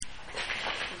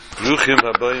Ruchim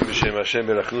Habayim B'Shem Hashem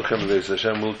Berachnuchem V'Ez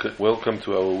Hashem. Welcome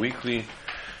to our weekly,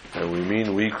 and we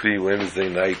mean weekly Wednesday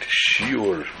night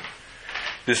shiur.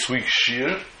 This week's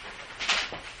shiur,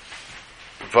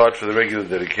 apart for the regular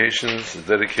dedications, is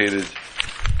dedicated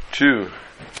to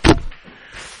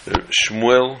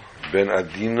Shmuel ben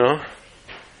Adina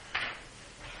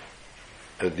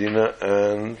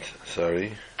and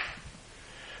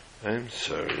I'm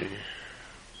sorry.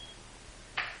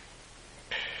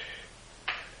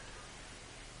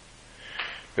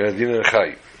 Adina and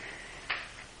Chai.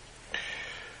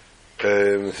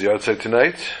 It's the outside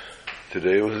tonight.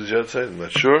 Today was the outside, I'm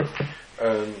not sure.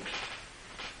 And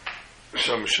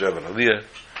some should have an aliyah.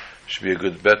 Should be a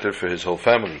good better for his whole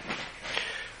family.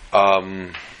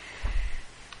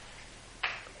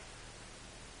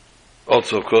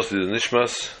 Also, of course, there's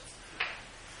Nishmas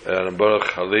and Baruch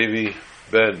Halevi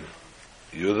ben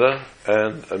Yudah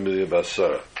and Amelia Bas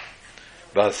Sarah.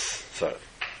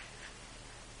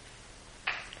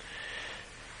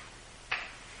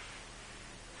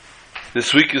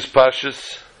 This week is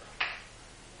Parshas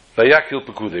Vayakil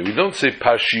Pekudei. We don't say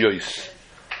Parshiyos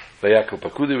Vayakil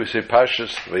Pekudei, we say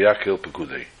Parshas Vayakil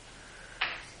Pekudei.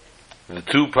 The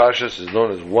two Parshas is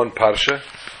known as one Parsha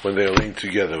when they are linked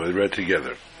together, when they're read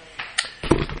together.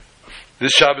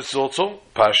 This Shabbos is also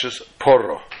Parshas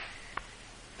Poro.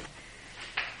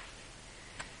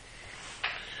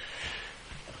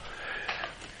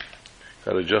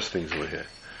 Got to adjust things over here.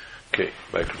 Okay,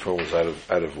 microphone was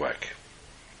out of whack.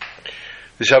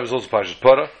 The Shabbos is also Parshas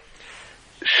Poro.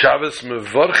 Shabbos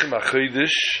mevorchim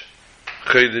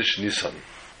Chodesh Nisan,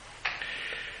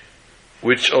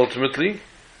 which ultimately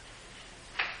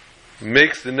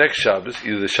makes the next Shabbos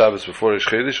either the Shabbos before Rosh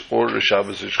Chodesh or the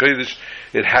Shabbos Rosh Chodesh.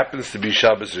 It happens to be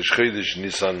Shabbos Rosh Chodesh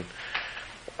Nisan,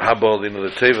 Habal in the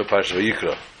Teva Parshas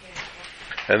Vayikra,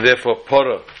 and therefore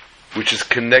Poro, which is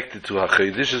connected to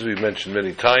HaChodesh, as we've mentioned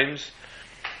many times.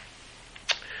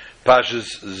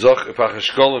 Parshas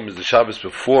Shkolim is the Shabbos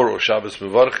before or Shabbos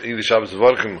Mevarch, either Shabbos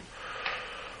Mevarchim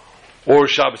or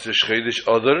Shabbos Rosh Chodesh.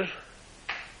 Other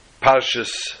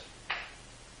Parshas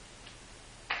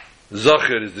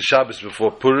Zocher is the Shabbos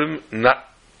before Purim, not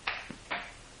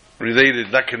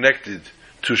related, not connected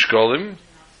to Shkolim.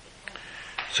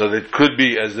 So that could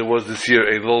be, as there was this year,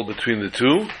 a lull between the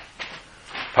two.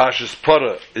 Parshas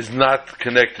Poro is not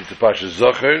connected to Parshas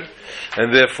Zocher,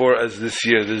 and therefore, as this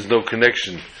year, there is no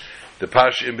connection. The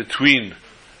Parsha in between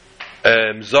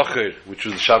Zocher, which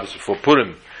was the Shabbos before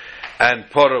Purim, and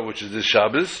Poro, which is this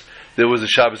Shabbos, there was a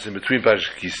Shabbos in between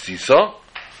Parshas Kisisa,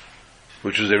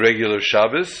 which was a regular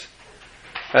Shabbos,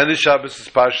 and this Shabbos is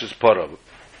Parshas Poro.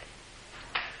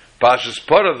 Parshas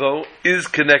Poro, though, is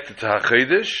connected to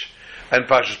HaChodesh, and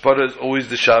Parshas Poro is always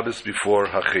the Shabbos before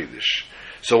HaChodesh.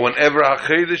 So whenever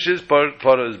HaChodesh is,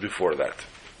 Poro is before that.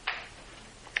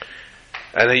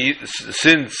 And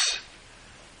since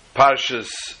Parshas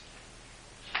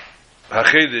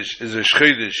HaChodesh is Rosh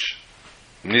Chodesh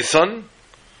Nisan,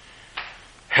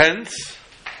 hence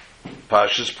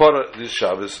Parshas Poro, this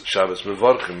Shabbos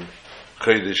Mevorchim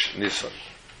Chodesh Nisan.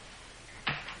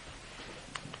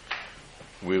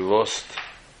 We lost.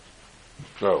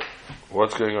 No,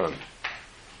 what's going on?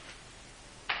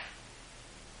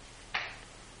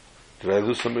 Did I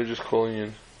lose somebody just calling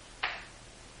in?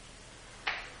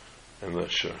 I'm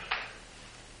not sure.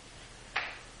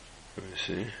 Let me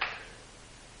see.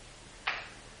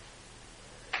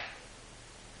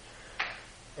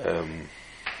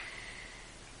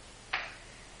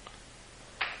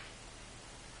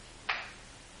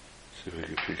 See if I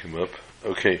can pick him up.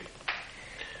 Okay.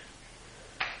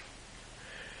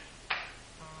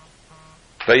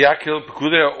 Vayakil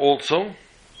Pekudei are also,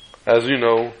 as you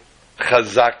know,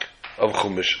 Chazak of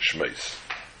Chumash Shmos,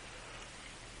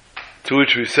 to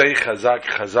which we say Chazak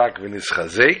v'nis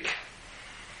Chazek,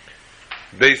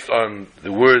 based on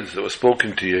the words that were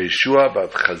spoken to Yeshua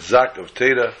about Chazak of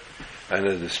Torah and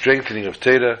the strengthening of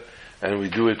Torah, and we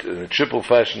do it in a triple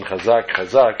fashion: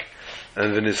 Chazak,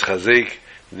 and v'nis Chazek.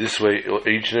 This way,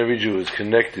 each and every Jew is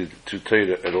connected to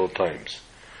Torah at all times.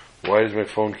 Why does my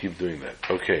phone keep doing that?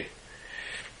 Okay.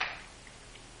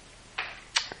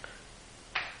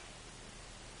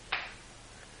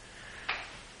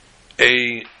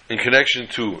 In connection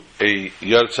to a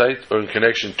Yartzeit, or in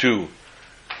connection to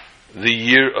the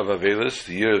year of Avelis,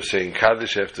 the year of saying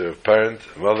Kaddish after a parent,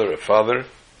 a mother, a father,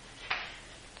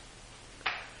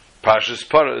 Parshas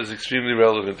Poro is extremely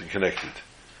relevant and connected.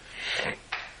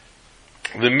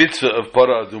 The mitzvah of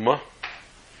Poro Aduma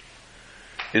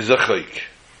is a chayk,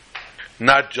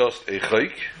 not just a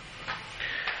chayk,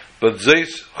 but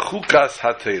zeis chukas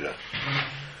ha-Torah.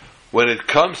 When it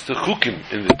comes to chukim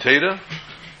in the Torah,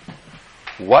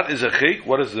 What is a chayk?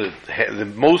 What is the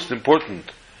most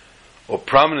important or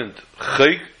prominent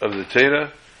chayk of the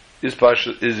Torah? Is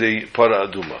a para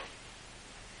aduma.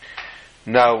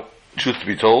 Now, truth to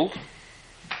be told,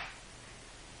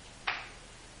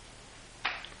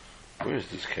 where is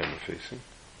this camera facing?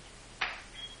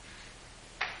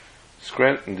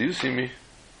 Scranton, do you see me?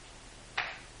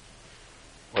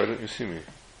 Why don't you see me?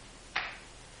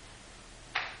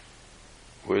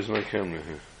 Where's my camera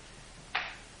here?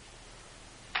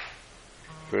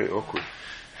 Very awkward.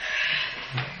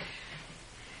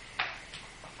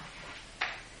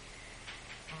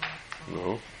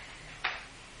 No.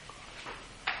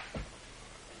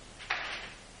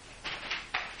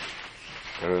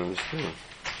 I don't understand.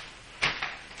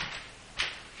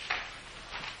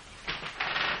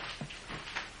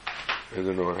 I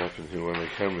don't know what happened here when my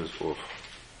camera's off.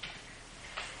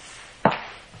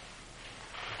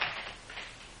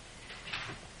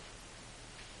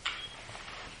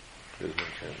 There's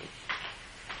my camera.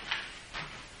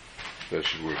 That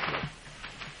should work now.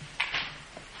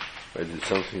 I did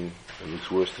something that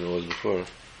looks worse than it was before.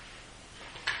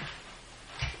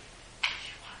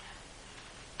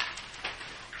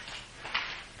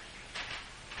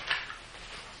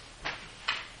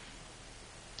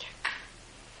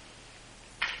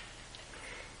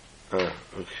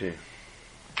 Okay.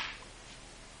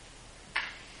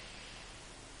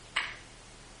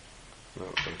 No,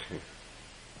 okay.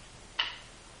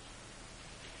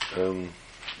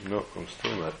 No, I'm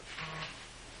still not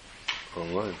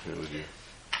online here with you.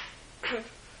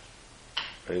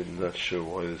 I'm not sure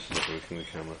why this is working the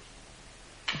camera.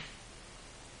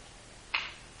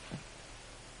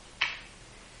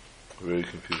 Very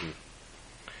confusing.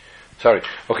 Sorry.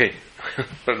 Okay. I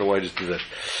don't know why I just did that.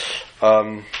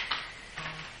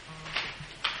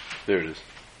 There it is.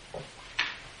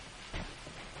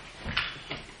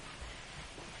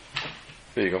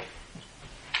 There you go.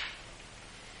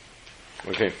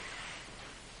 Okay.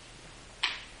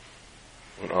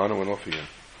 Went on and went off again.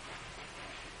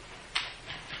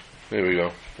 There we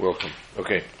go. Welcome.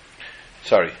 Okay.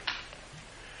 Sorry.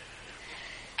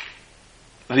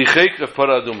 The chayk of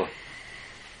paraduma.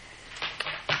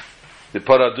 The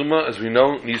paraduma, as we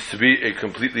know, needs to be a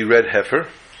completely red heifer.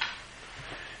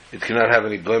 It cannot have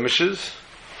any blemishes.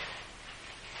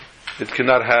 It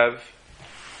cannot have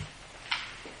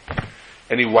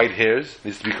any white hairs. It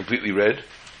needs to be completely red.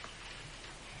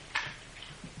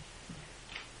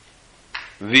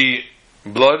 The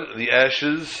blood, the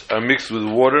ashes, are mixed with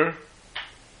water,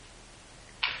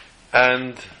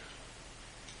 and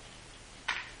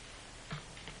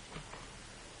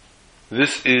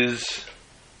this is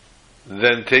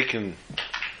then taken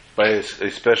by a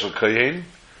special kohen,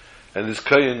 and this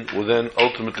kohen will then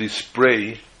ultimately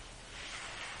spray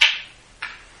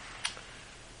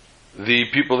the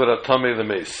people that are tamei the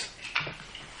mace.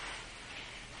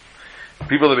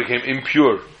 People that became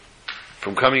impure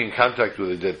from coming in contact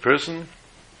with a dead person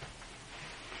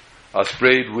are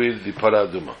sprayed with the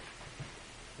paraduma.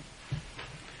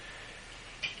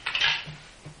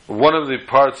 One of the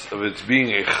parts of its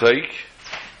being a chayk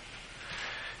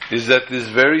is that this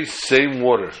very same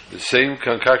water, the same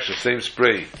concoction, same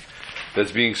spray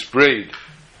that's being sprayed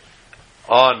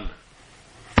on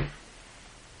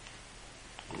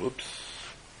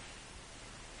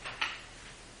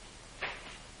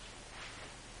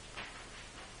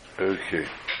okay.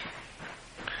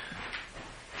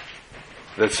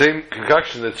 That same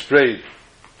concoction that's sprayed,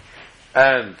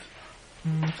 and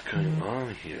what's going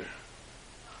on here?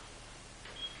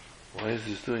 Why is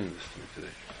this doing this to me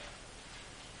today?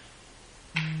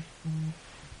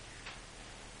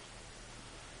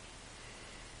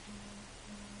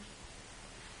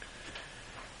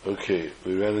 Okay,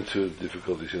 we ran into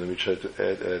difficulties here. Let me try to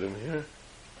add Adam here,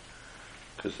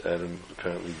 because Adam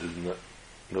apparently does not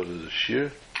know there's a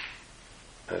shear.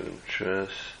 Adam Trass.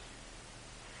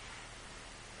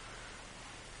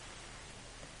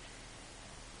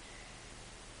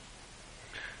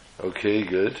 Okay,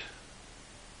 good.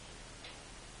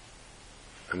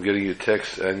 I'm getting your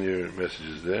texts and your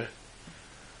messages there.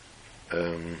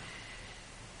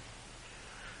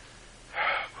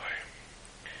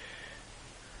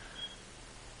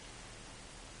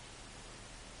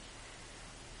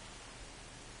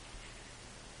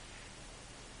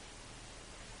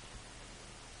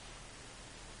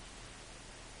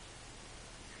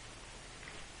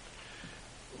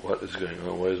 What is going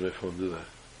on? Why does my phone do that?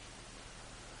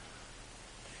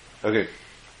 Okay.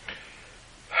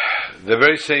 The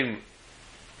very same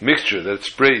mixture that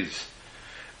sprays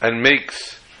and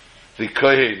makes the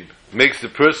kohen, makes the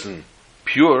person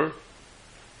pure,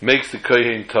 makes the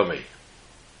kohen tamei.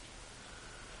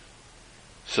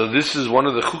 So this is one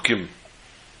of the chukim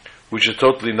which are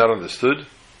totally not understood.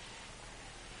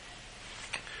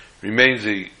 Remains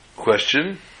a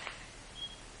question.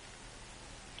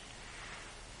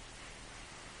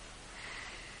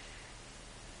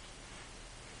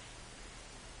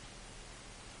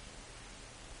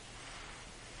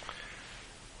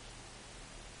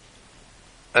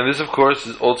 And this, of course,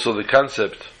 is also the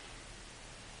concept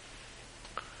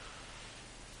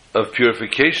of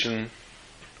purification.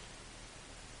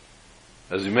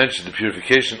 As we mentioned, the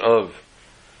purification of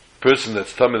the person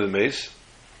that's tamei l'meis,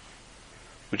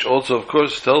 which also, of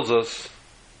course, tells us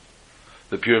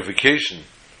the purification,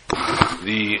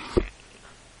 the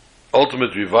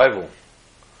ultimate revival,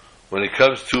 when it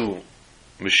comes to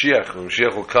Mashiach, when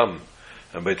Mashiach will come,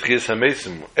 and by Tchias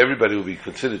HaMeisim, everybody will be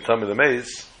considered tamei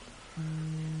l'meis.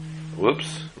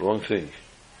 Whoops, wrong thing.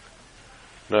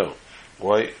 No.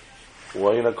 Why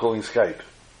are you not calling Skype?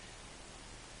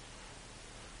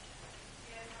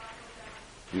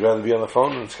 You'd rather be on the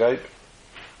phone than Skype?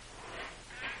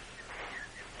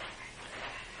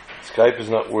 Skype is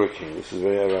not working. This is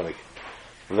very ironic.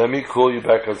 Let me call you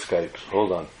back on Skype.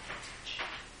 Hold on.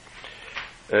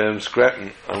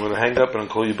 Scranton, I'm going to hang up and I'll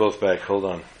call you both back. Hold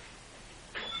on.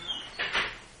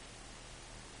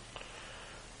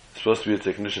 Supposed to be a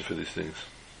technician for these things.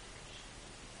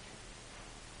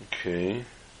 Okay.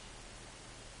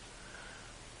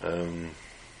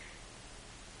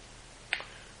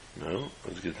 No,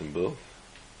 let's get them both.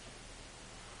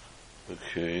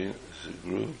 Okay, this is a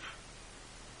group.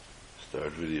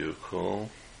 Start video call.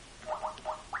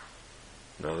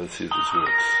 Now let's see if this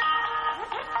works.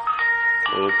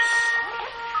 Oops.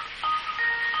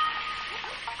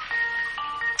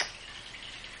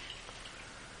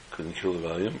 Couldn't kill the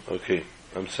volume. Okay,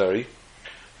 I'm sorry.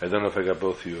 I don't know if I got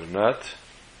both of you or not.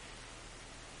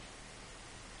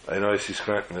 I know I see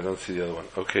Scranton, I don't see the other one.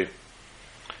 Okay.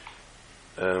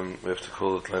 We have to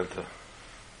call Atlanta.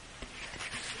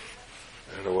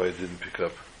 I don't know why it didn't pick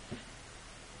up.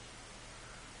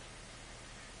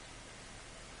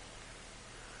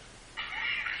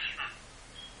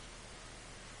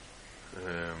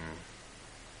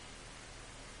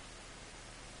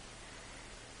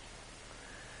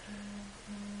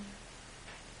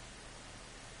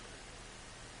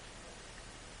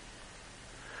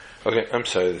 Okay, I'm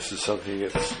sorry, this is something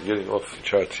that's getting off the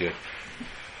charts here.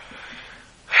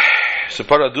 So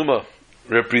Paraduma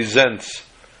represents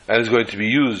and is going to be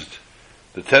used.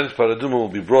 The 10th Paraduma will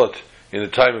be brought in the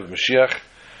time of Mashiach,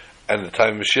 and the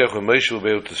time of Mashiach when Moshe will be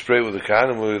able to spray with the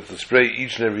Kohanim, will be able to spray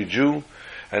each and every Jew,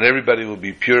 and everybody will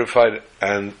be purified,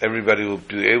 and everybody will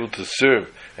be able to serve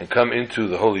and come into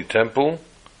the Holy Temple.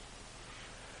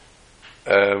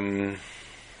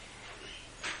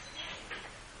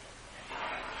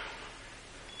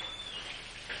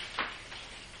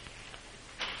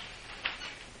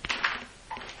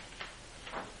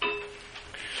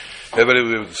 Everybody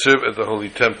will be able to serve at the Holy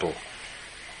Temple.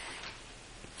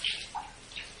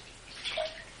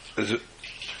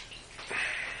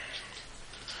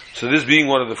 So this being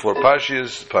one of the four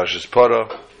Parshas, Parshas Parah,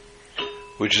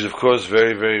 which is of course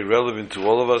very, very relevant to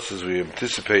all of us as we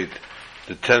anticipate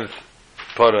the 10th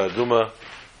Parah Aduma,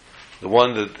 the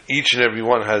one that each and every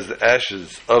one has the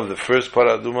ashes of the first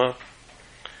Parah Aduma,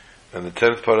 and the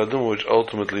 10th Parah Aduma, which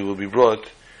ultimately will be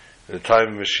brought in the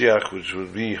time of Mashiach, which will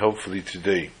be hopefully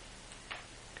today.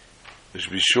 Which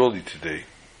will be surely today.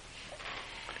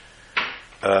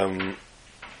 We're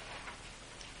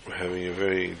having a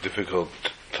very difficult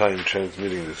time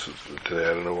transmitting this today.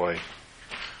 I don't know why.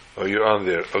 Oh, you're on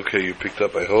there. Okay, you picked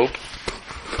up, I hope.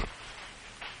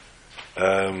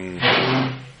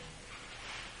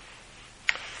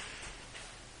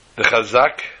 The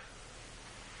Chazak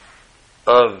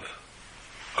of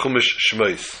Chumash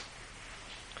Shmos.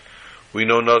 We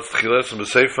know not Tchilasan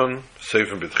b'Seifan,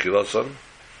 Seifan b'Tchilasan,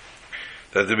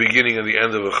 that the beginning and the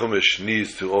end of a Chumash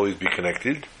needs to always be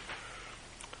connected.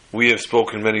 We have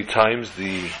spoken many times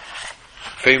the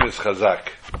famous Chazak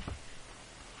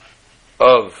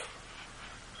of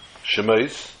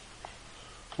Shemais,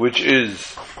 which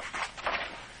is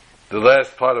the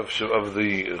last part of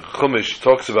the Chumash,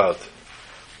 talks about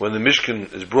when the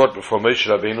Mishkan is brought before Moshe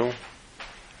Rabbeinu,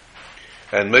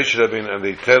 and Moshe Rabbeinu, and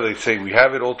they say, we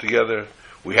have it all together,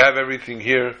 we have everything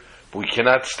here, but we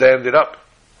cannot stand it up.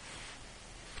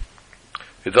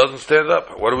 It doesn't stand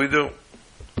up. What do we do?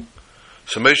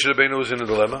 So Moshe Rabbeinu is in a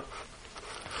dilemma,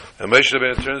 and Moshe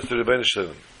Rabbeinu turns to Rebbeinu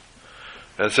Shalom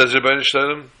and says, Rebbeinu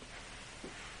Shalom,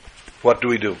 what do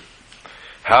we do?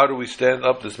 How do we stand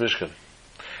up this Mishkan?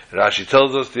 Rashi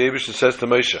tells us, the Eibishter says to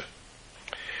Moshe,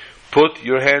 put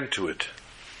your hand to it,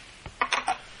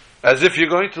 as if you're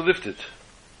going to lift it.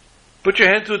 Put your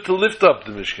hand to it to lift up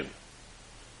the Mishkan.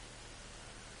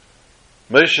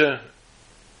 Moshe,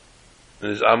 in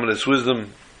his ominous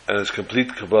wisdom and his complete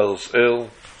Kabbalah's il,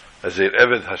 as a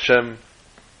Eved Hashem,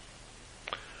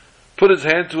 put his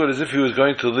hand to it as if he was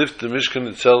going to lift the Mishkan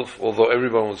itself, although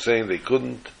everyone was saying they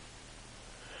couldn't.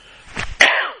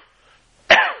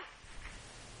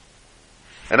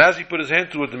 And as he put his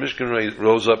hand to it, the Mishkan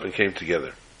rose up and came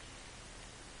together.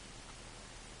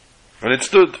 And it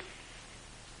stood.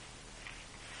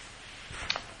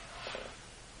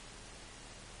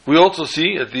 We also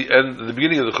see at the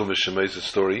beginning of the Chumash Shemai's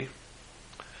story,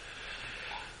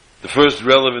 the first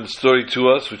relevant story to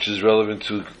us, which is relevant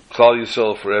to Klal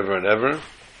Yisrael forever and ever,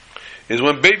 is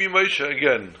when baby Moshe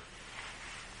again,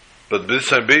 but this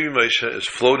time baby Moshe is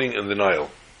floating in the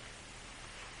Nile.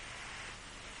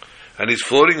 And he's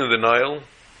floating in the Nile,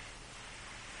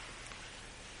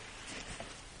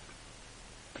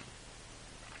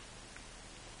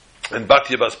 and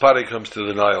Batya Baspare comes to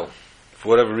the Nile. For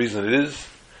whatever reason it is,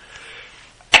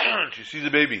 she sees a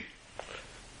baby.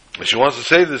 And she wants to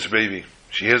save this baby.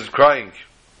 She hears it crying.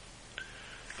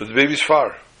 But the baby's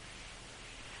far.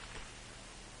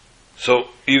 So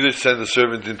either send a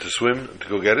servant in to swim and to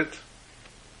go get it.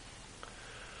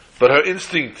 But her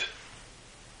instinct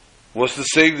was to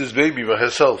save this baby by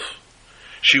herself.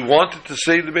 She wanted to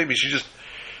save the baby. She just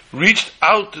reached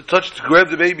out to grab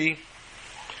the baby.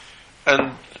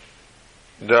 And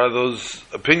there are those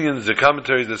opinions, the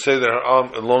commentaries that say that her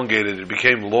arm elongated. It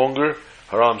became longer.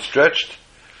 Her arm stretched.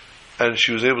 And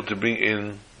she was able to bring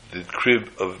in the crib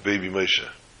of baby Moshe.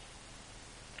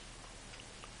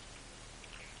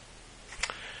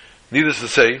 Needless to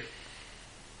say,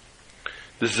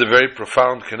 this is a very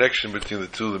profound connection between the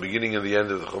two, the beginning and the end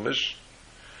of the Chumash.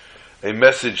 A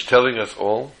message telling us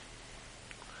all,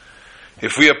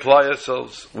 if we apply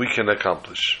ourselves, we can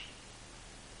accomplish.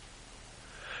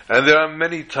 And there are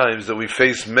many times that we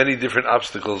face many different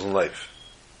obstacles in life.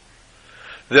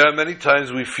 There are many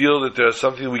times we feel that there is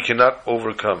something we cannot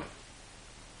overcome.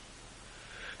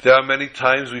 There are many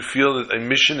times we feel that a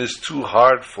mission is too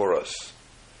hard for us.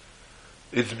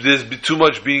 There's too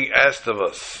much being asked of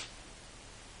us.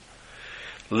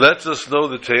 Let us know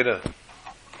the Torah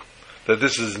that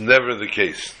this is never the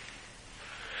case.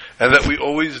 And that we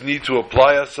always need to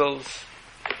apply ourselves.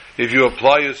 If you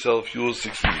apply yourself, you will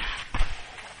succeed.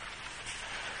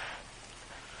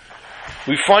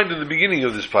 We find in the beginning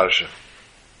of this parasha,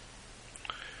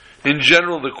 in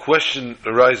general, the question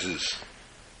arises.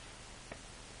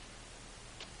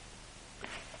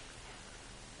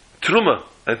 Truma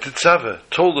and Tetzaveh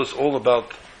told us all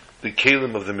about the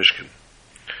Kalim of the Mishkan,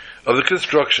 of the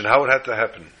construction, how it had to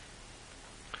happen.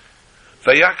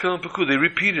 Vayakel and Pekud, they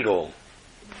repeat it all.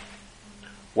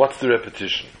 What's the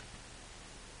repetition?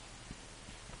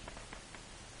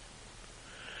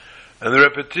 And the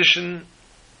repetition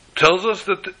tells us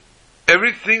that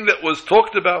everything that was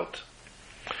talked about,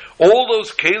 all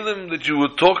those kalim that you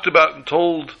were talked about and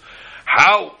told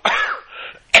how,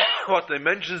 what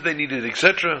dimensions they needed,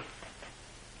 etc.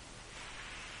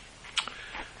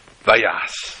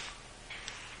 Vayas.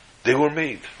 They were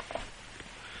made.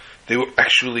 They were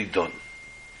actually done.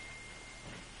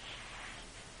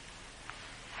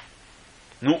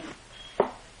 No.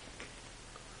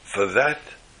 For that,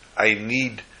 I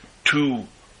need 2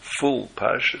 full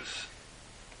parashas.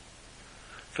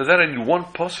 For that, I need 1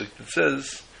 pasuk that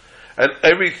says, and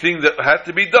everything that had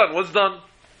to be done was done.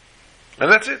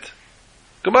 And that's it.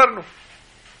 Gemarnu.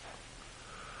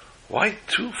 Why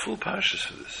 2 full parashas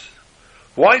for this?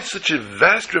 Why such a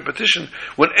vast repetition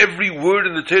when every word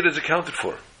in the Torah is accounted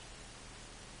for?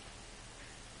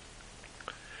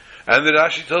 And the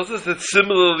Rashi tells us that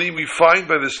similarly we find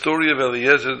by the story of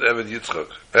Eliezer and Eved Yitzchak,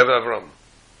 Eved Avram.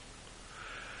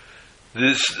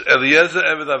 This Eliezer,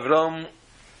 Eved Avram,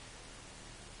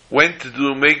 went to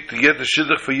get the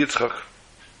shidduch for Yitzchak.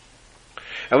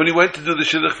 And when he went to do the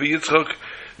shidduch for Yitzchak,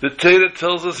 the Torah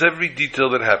tells us every detail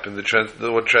that happened,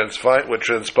 what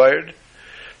transpired,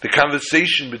 the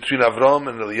conversation between Avram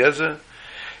and Eliezer,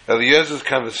 Eliezer's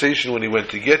conversation when he went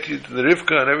to get the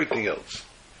Rivka and everything else.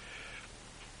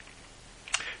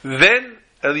 Then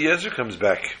Eliezer comes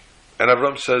back, and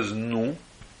Avram says, "Nu,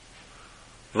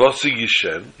 v'asig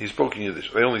yishen." He spoke in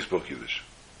Yiddish. They only spoke Yiddish.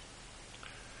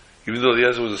 Even though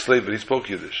Eliezer was a slave, but he spoke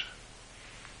Yiddish.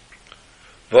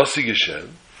 V'asig yishen.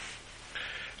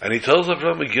 And he tells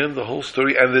Avram again the whole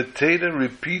story, and the Torah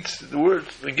repeats the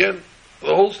words again,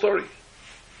 the whole story.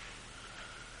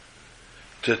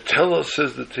 To tell us,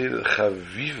 says the Torah,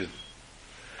 Chavivin,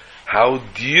 how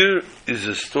dear is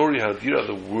the story, how dear are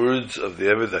the words of the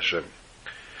Eved Hashem,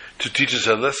 to teach us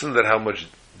a lesson that how much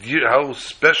dear, how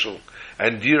special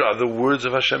and dear are the words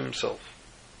of Hashem Himself.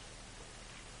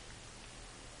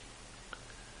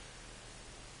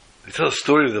 They tell a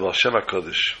story of the Baal Shem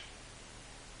HaKadosh.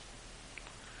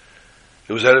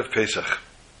 It was Erev Pesach,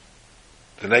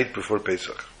 the night before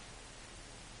Pesach.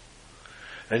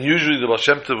 And usually the Baal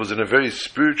Shem Tov was in a very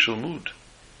spiritual mood.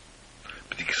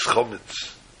 But the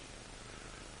chametz,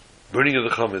 burning of the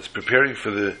chametz, preparing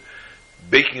for the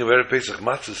baking of Erev Pesach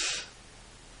matzahs.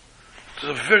 It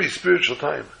was a very spiritual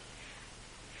time.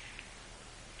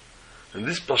 And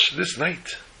this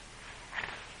night,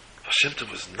 Baal Shem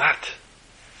Tov was not.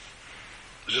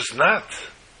 It was just not.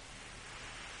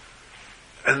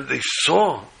 And they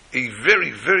saw a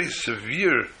very, very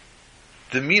severe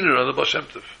demeanor on the Baal Shem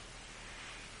Tov.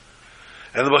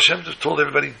 And the Baal Shem Tov told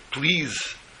everybody,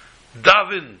 please,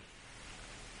 daven.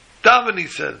 Daven, he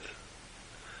said.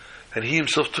 And he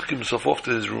himself took himself off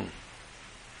to his room.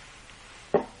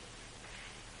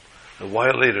 A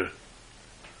while later,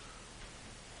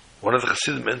 one of the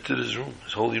Chassidim entered his room,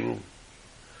 his holy room,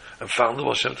 and found the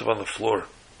Baal Shem Tov on the floor,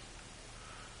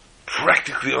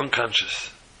 practically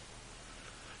unconscious.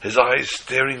 His eyes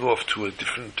staring off to a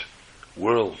different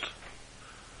world.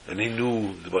 And he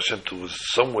knew the Baal Shem Tov was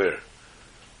somewhere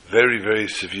very, very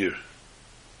severe.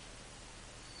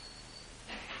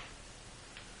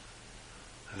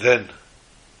 Then,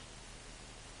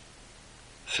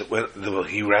 so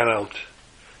he ran out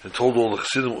and told all the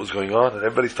Chassidim what was going on, and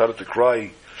everybody started to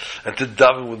cry and to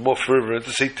daven with more fervor and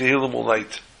to say Tehillim all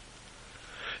night.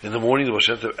 In the morning, the Baal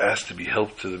Shem Tov asked to be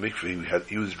helped to the mikveh.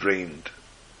 He was drained.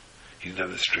 He didn't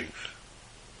have the strength.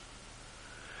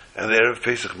 And the Erev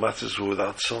Pesach matzahs were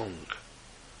without song.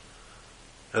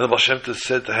 And the Baal Shem Tov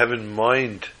said to have in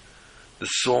mind the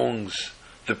songs,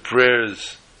 the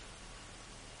prayers,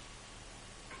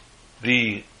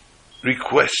 the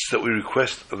requests that we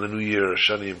request on the New Year, Rosh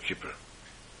Hashanah Yom Kippur.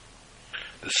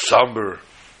 The somber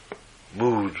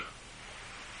mood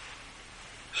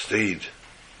stayed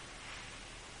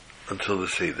until the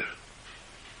Seder.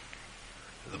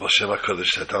 The Baal Shem HaKadosh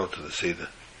sat down to the Seder,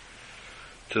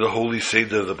 to the holy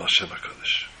Seder of the Baal Shem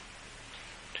HaKadosh.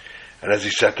 And as he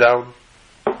sat down,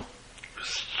 he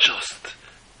was just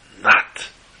not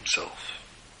himself.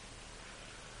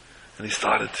 And he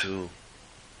started to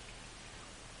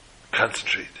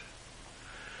concentrate.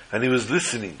 And he was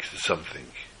listening to something.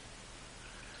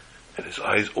 And his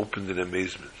eyes opened in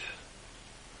amazement.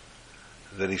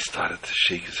 And then he started to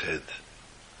shake his head.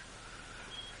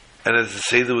 And as the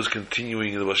Seder was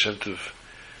continuing, the Baal Shem Tov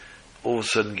all of a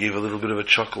sudden gave a little bit of a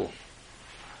chuckle.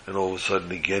 And all of a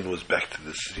sudden again was back to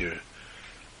this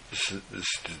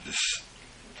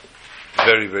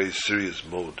very, very serious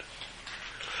mode.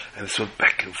 And this went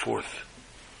back and forth.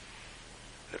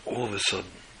 And all of a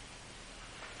sudden,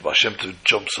 the Baal Shem Tov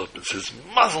jumps up and says,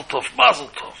 Mazel Tov, Mazel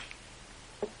Tov.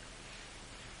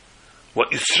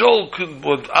 What Am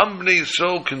Bnei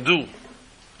Yisrael can do,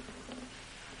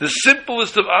 the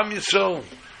simplest of Am Yisrael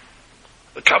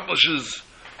accomplishes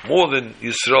more than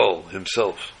Yisrael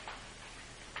himself.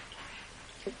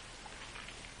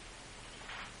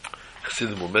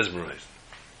 Chassidim were mesmerized.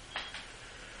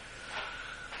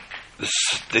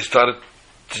 They started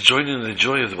to join in the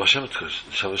joy of the Baal Shem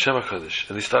HaKadosh,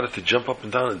 and they started to jump up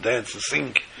and down and dance and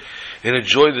sing in a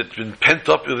joy that's been pent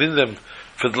up within them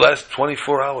for the last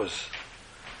 24 hours.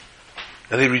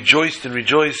 And they rejoiced and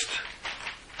rejoiced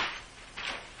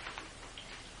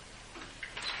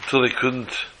until they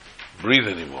couldn't breathe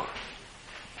anymore.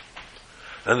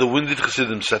 And the wounded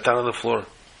Chassidim sat down on the floor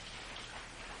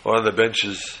or on the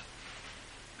benches.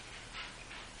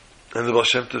 And the Baal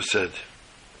Shem Tov said,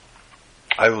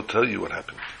 I will tell you what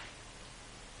happened.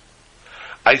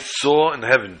 I saw in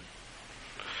heaven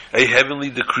a heavenly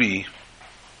decree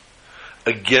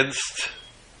against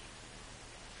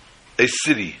a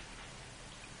city.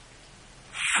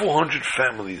 400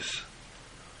 families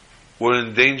were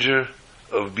in danger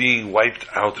of being wiped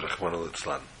out, Rahman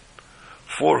al-Islam.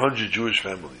 400 Jewish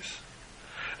families.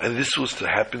 And this was to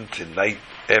happen tonight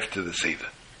after the Seder.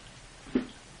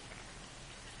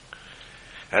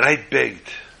 And I begged,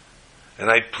 and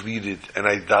I pleaded, and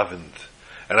I davened,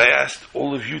 and I asked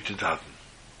all of you to daven.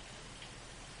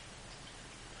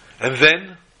 And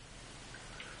then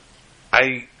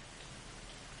I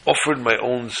offered my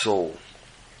own soul.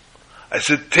 I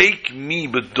said, take me,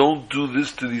 but don't do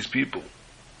this to these people.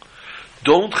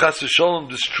 Don't, chas v'sholom,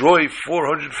 destroy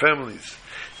 400 families.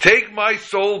 Take my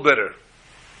soul better.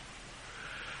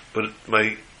 But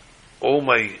all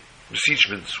my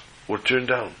beseechments were turned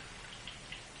down.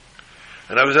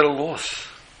 And I was at a loss.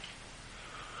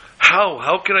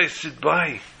 How can I sit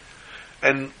by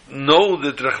and know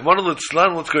that Rahman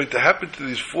al-Islam, what's going to happen to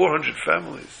these 400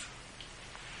 families.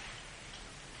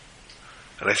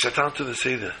 And I sat down to the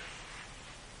Seder.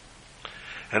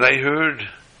 And I heard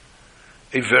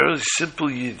a very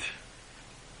simple Yid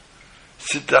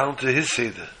sit down to his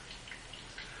Seder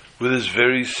with his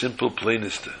very simple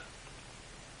plainister.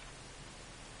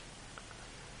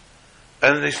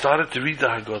 And they started to read the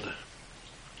Haggadah.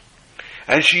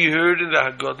 And she heard in the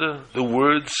Haggadah the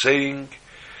words saying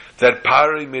that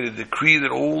Pari made a decree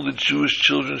that all the Jewish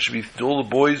children all the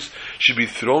boys should be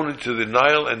thrown into the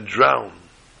Nile and drowned.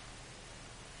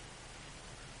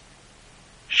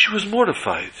 She was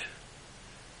mortified.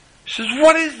 She says,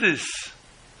 what is this?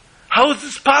 How is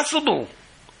this possible?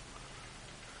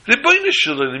 Rebbeinu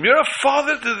Shalom, you're a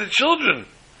father to the children.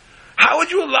 How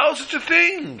would you allow such a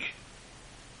thing?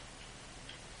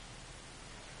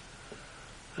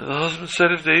 And the husband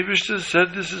said, if the Eibishter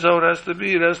said this is how it has to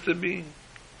be, it has to be.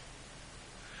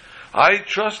 I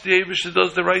trust the Eibishter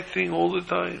does the right thing all the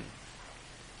time.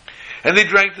 And they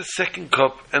drank the second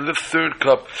cup and the third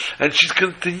cup, and she's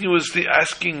continuously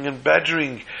asking and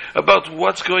badgering about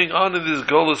what's going on in this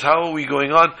Golus, how are we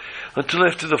going on, until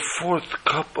after the fourth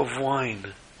cup of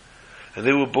wine. And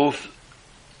they were both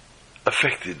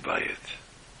affected by it.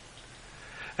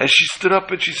 And she stood up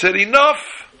and she said, enough!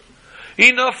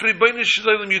 Enough, Rebbeinu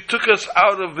Shalom, you took us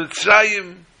out of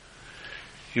Mitzrayim.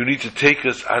 You need to take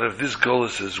us out of this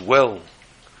Golus as well.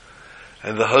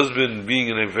 And the husband, being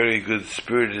in a very good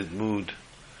spirited mood,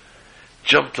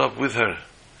 jumped up with her.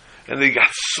 And they got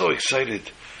so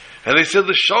excited. And they said,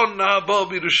 L'shon haba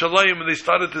b'Yerushalayim, and they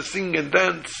started to sing and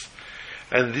dance.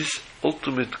 And this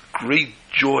ultimate great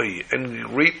joy and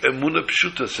great emunah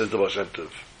pshuta, says the Baal Shem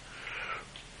Tov,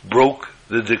 broke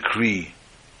the decree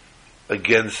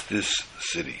against this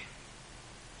city.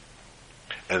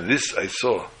 And this I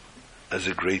saw as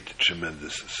a great,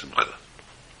 tremendous simcha.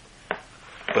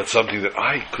 But something that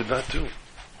I could not do.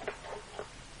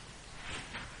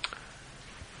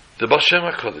 The Baal Shem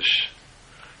HaKadosh,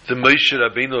 the Moshe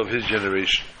Rabbeinu of his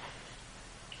generation.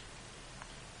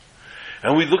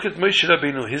 And we look at Moshe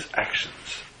Rabbeinu, his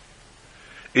actions,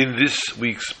 in this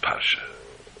week's Parsha.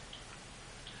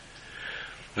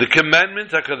 The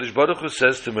commandment HaKadosh Baruch Hu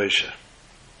says to Moshe,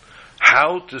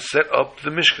 how to set up the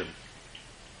Mishkan.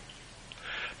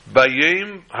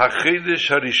 Bayem HaChedesh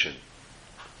HaRishon.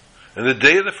 And the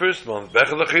day of the first month,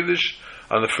 Bechel HaChedesh,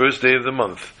 on the first day of the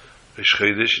month, Rish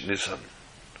Chedesh Nisan.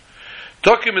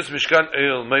 Tokim es Mishkan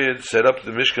Eil Meid, set up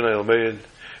the Mishkan Eil Meid,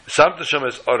 Samta Sham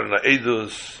es Oren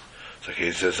HaEdus,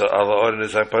 Zakes es Ala Oren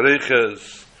es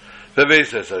HaPareches,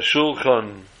 Veves es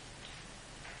HaShulchan,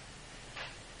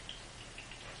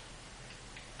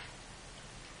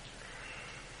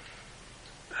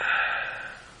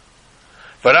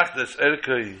 Varachtes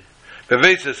Erkei,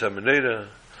 Veves es HaMenera,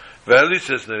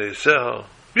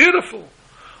 beautiful.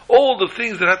 All the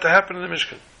things that had to happen in the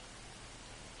Mishkan.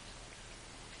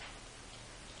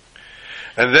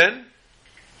 And then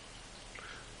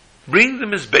bring the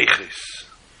Mizbeches.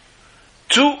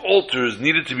 2 altars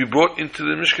needed to be brought into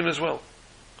the Mishkan as well.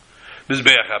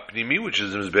 Mizbeach HaPnimi, which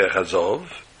is the Mizbeach HaZov,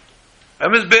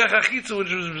 and Mizbeach HaChitza,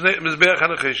 which is Mizbeach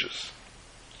HaNecheshes.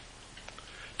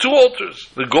 2 altars.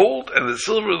 The gold and the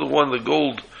silver, the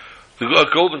gold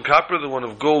and copper, the one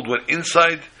of gold went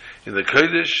inside in the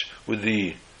Kodesh with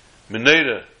the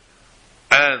Menorah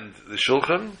and the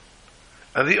Shulchan,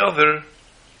 and the other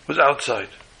was outside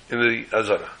in the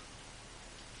Azara.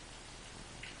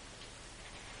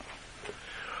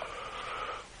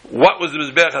 What was the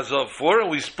Mizbeach HaZav for? And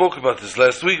we spoke about this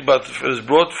last week, but it was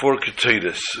brought for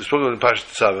Keteiris. We spoke about it in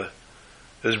Parashat Tzaveh.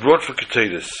 It was brought for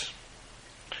Keteiris.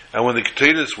 And when the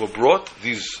Keteiris were brought,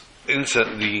 the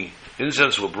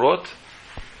incense were brought,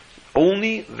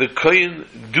 only the Kohen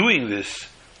doing this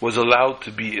was allowed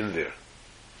to be in there,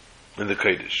 in the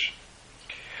Kodesh.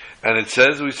 And it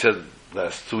says, we said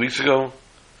last 2 weeks ago,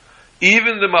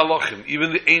 even the Malachim,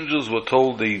 even the angels were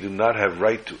told they do not have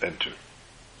right to enter.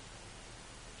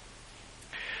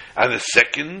 And the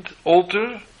second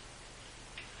altar,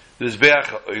 the Mizbeach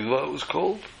HaOila was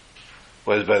called,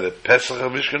 was by the Pesach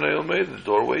HaMishkan Eil Meid, the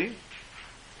doorway.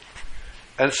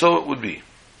 And so it would be.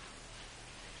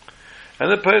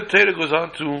 And the Torah goes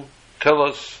on to tell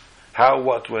us how,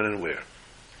 what, when, and where.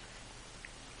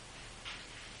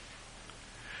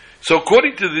 So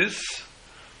according to this,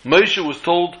 Moshe was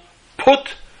told,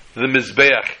 put the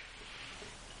Mizbeach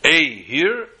A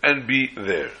here and B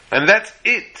there. And that's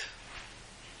it.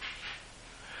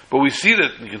 But we see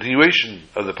that in the continuation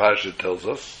of the Parasha it tells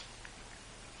us,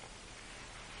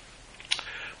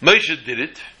 Moshe did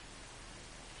it.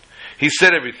 He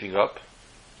set everything up.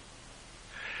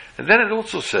 And then it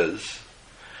also says,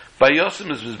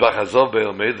 Vayosim is Mizbach Hazov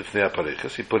Be'el Meid Lefnei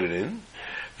HaParechas. He put it in.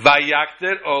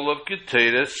 Vayakter Olav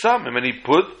Keteres Samim. And he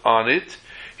put on it,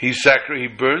 he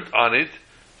burnt on it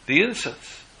the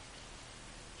incense.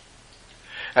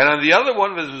 And on the other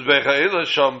one was Mizbech HaElah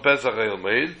Sham Pesach El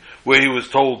Meid, where he was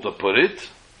told to put it.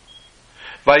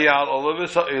 Vayal Olav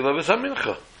Elah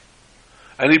V'Samincha.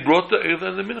 And he brought the Elah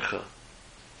and the Mincha.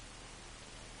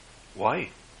 Why?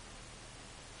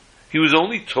 He was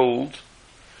only told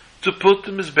to put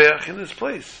the Mizbeach in its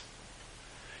place.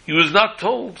 He was not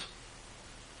told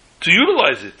to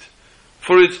utilize it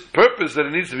for its purpose that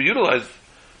it needs to be utilized,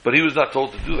 but he was not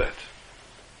told to do that.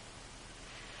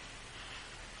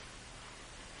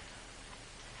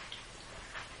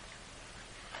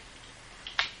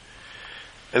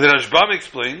 And then Rashbam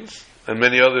explains, and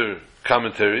many other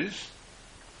commentaries,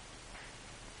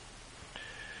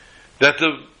 that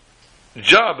the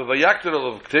job of Vayakter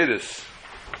Olav Keteres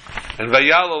and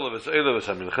Vayal Olav Elah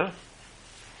V'Samincha,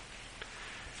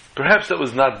 perhaps that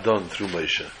was not done through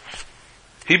Moshe.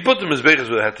 He put the Mizbechas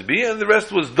where it had to be, and the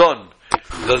rest was done.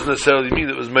 It doesn't necessarily mean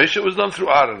that it was Moshe, it was done through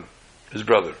Aaron, his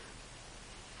brother.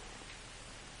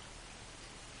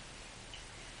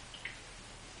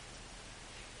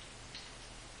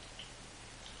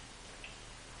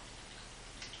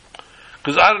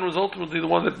 Because Aaron was ultimately the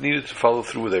one that needed to follow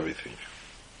through with everything.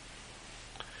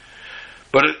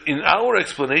 But in our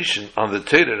explanation on the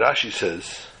Torah, Rashi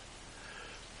says,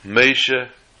 Moshe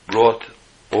brought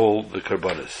all the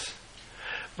karbanis.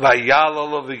 Vayal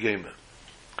olav v'gema.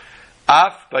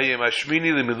 Af bayem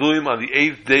hashmini l'miluim, on the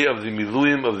 8th day of the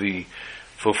miluim, of the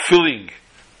fulfilling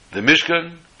the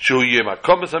Mishkan, shehu yem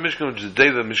hakomas HaMishkan, which is the day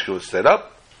the Mishkan was set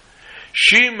up.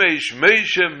 Shemesh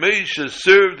Moshe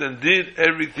served and did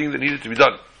everything that needed to be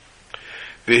done.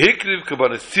 V'hikriv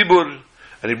karbanis tzibur,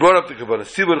 and he brought up the karbanis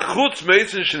tzibur, chutz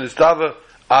meisen shenistava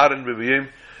Aaron b'bayim,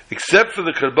 except for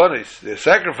the karbanis, their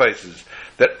sacrifices,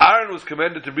 that Aaron was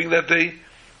commanded to bring that day,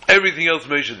 everything else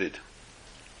Moshe did.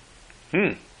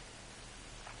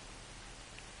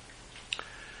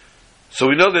 So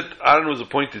we know that Aaron was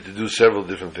appointed to do several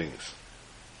different things.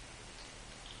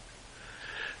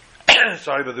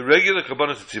 But the regular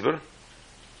karbanis tzibur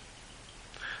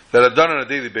that are done on a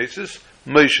daily basis,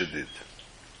 Moshe did.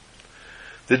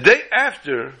 The day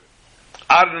after,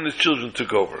 Aaron and his children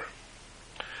took over.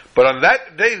 But on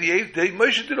that day, the 8th day,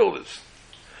 Moshe did all this.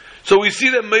 So we see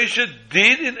that Moshe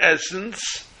did, in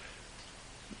essence,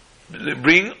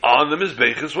 bring on the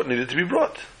Mizbechas what needed to be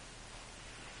brought.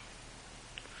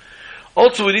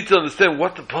 Also, we need to understand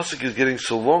what the pasuk is getting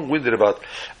so long-winded about.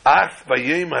 Af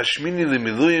vayem hashmini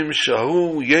lemiluyim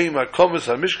shahu yem hakomas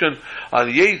hamishkan, on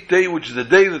the 8th day, which is the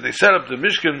day that they set up the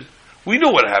Mishkan. We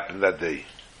know what happened that day.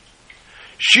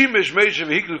 Shemesh Moshe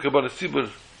v'hikriv karbanis tzibur.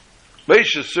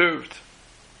 Moshe served.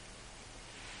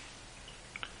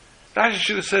 Rashi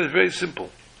should have said it very simple.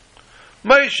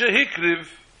 Moshe hikriv.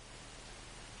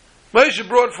 Moshe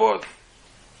brought forth.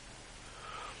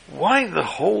 Why the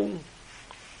whole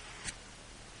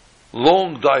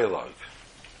long dialogue?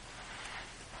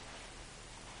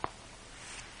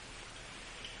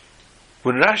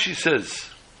 When Rashi says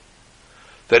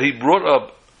that he brought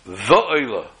up the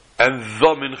Oila and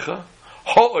the Mincha,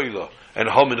 Ha-Oila and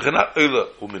Ha-Mincha, not Oila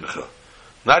u-Mincha,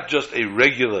 not just a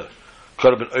regular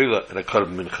Karban Oila and a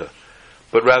Karban Mincha,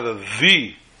 but rather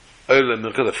the Oila and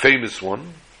Mincha, the famous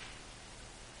one,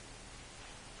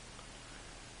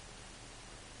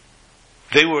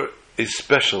 they were a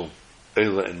special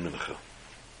Oila and Mincha.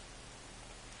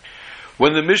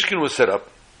 When the Mishkan was set up,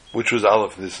 which was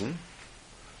Aleph Nisan,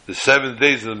 the 7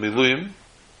 days of the Miluyim,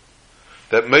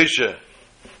 that Moshe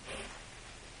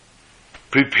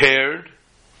prepared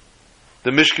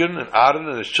the Mishkan and Aaron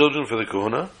and his children for the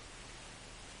Kahuna,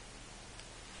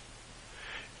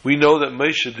 we know that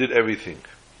Moshe did everything.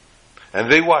 And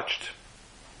they watched.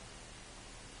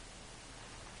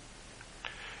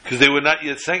 Because they were not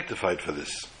yet sanctified for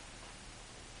this.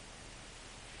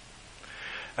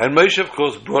 And Moshe, of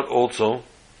course, brought also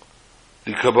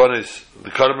the Karbanis,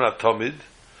 the Karban HaTamid,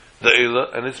 the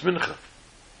Eila, and its Mincha.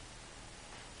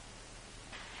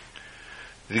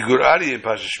 The Gur Ari in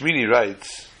Pasha Shmini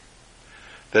writes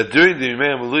that during the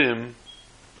Yimei HaMiluyim,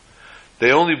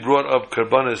 they only brought up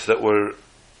Karbanis that were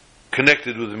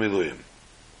connected with the Miluyim.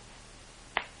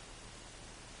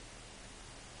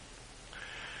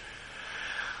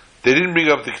 They didn't bring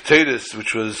up the Keteris,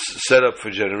 which was set up for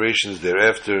generations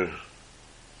thereafter,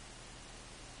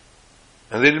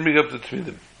 and they didn't bring up the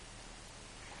Tmidim.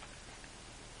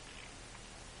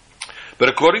 But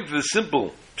according to the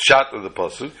simple shot of the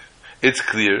pasuk, it's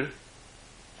clear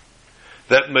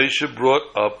that Moshe brought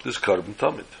up this Karban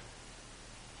Tamid.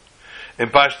 In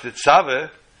Pashtet Tzaveh,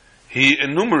 he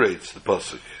enumerates the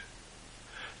pasuk,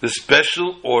 the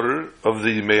special order of the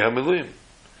Yemei HaMiluim,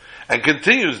 and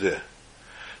continues there.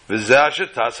 These are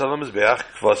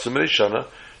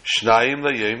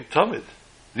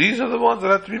the ones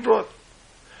that have to be brought.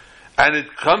 And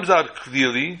it comes out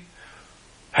clearly,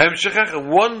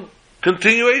 one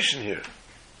continuation here.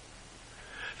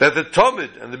 That the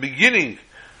Tamid and the beginning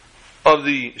of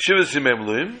the Shivas Yemei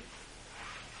HaMiluim,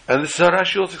 and this is how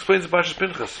Rashi also explains the Parshas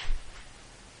Pinchas.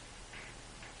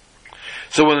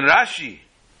 So when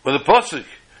the Pasuk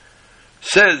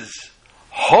says,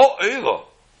 Ha'ela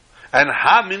and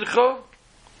Ha-Mincha,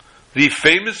 the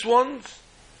famous ones,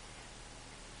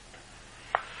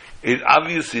 it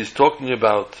obviously is talking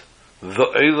about the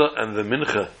Eila and the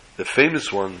Mincha, the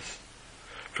famous ones,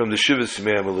 from the Shivas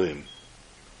Yemei HaMiluim,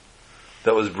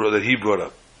 that he brought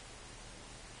up.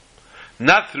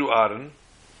 Not through Aaron,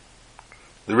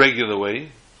 the regular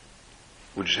way,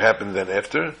 which happened then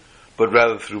after, but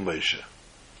rather through Moshe.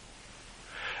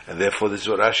 And therefore this is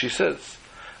what Rashi says.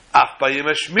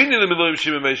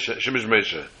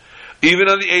 Even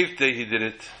on the 8th day he did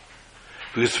it.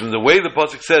 Because from the way the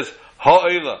pasuk says,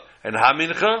 Ha'ela and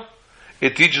Ha-Mincha,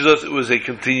 it teaches us it was a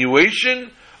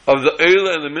continuation of the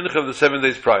Eila and the Mincha of the 7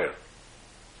 days prior.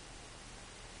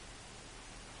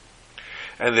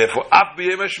 And therefore, Af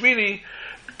b'yem hashmini,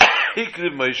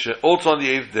 Hikriv Moshe, also on the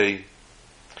 8th day.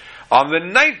 On the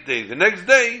 9th day, the next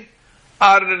day,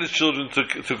 Aaron and his children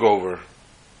took over.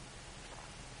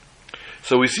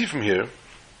 So we see from here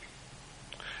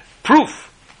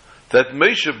proof that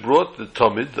Moshe brought the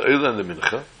Tamid, the Eila and the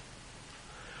Mincha,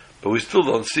 but we still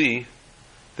don't see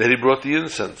that he brought the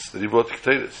incense, that he brought the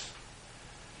Keteiros.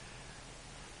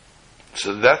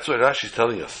 So that's what Rashi is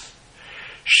telling us.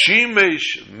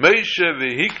 Shimesh Moshe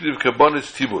v'hikriv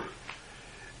kabanis tibur.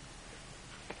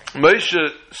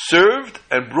 Moshe served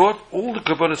and brought all the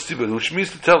kabanis tibur, which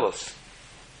means to tell us,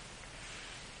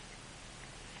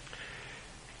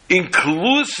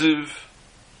 inclusive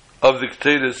of the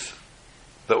Keteiros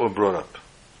that were brought up.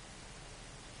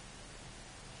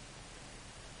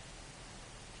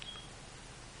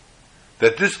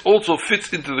 That this also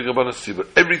fits into the kabanis tibur,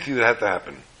 everything that had to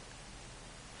happen.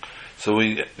 So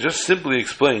we just simply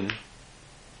explain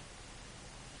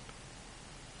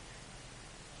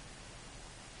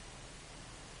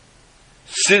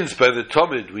since by the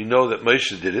Tamid we know that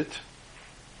Moshe did it,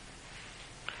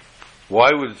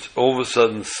 why would it all of a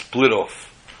sudden split off?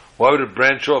 Why would it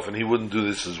branch off and he wouldn't do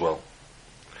this as well?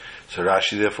 So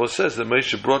Rashi therefore says that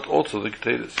Moshe brought also the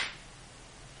Keteiros.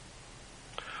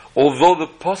 Although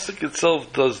the pasuk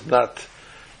itself does not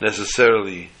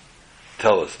necessarily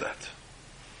tell us that.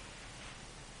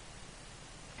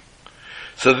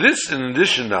 So this, in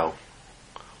addition now,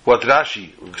 what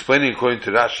Rashi, explaining according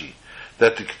to Rashi,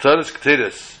 that the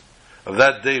Keteiros of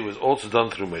that day was also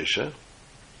done through Moshe,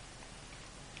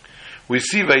 we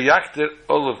see Vayakter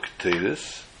Olav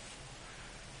Keteiros,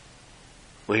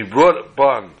 when he brought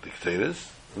upon the Keteiros,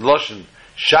 Loshen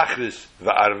Shachris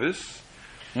Va'arvis,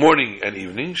 morning and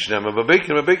evening, Shnema Babekin,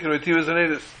 Retivas and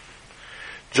Nedis.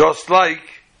 Just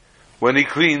like when he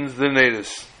cleans the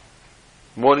Nedis,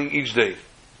 morning each day.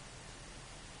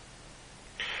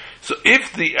 So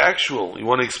if the actual, you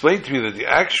want to explain to me that the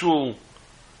actual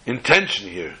intention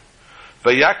here,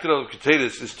 Vayakter Olav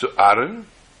Keteiros, is to Aaron,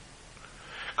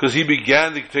 because he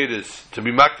began the Keteiros, to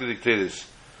be makti the Keteiros,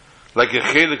 like a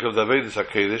chelik of the Avedis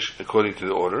HaKedesh, according to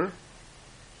the order.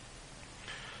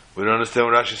 We don't understand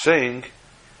what Rashi is saying.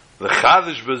 The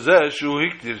Chadash Bazeh Shu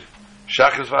Hiktir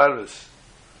Shachas V'Arvis.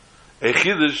 A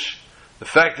Chiddush, the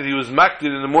fact that he was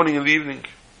maktir in the morning and the evening.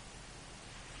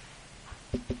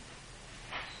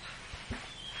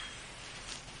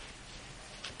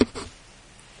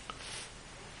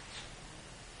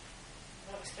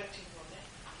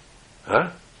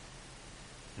 Huh?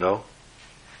 No.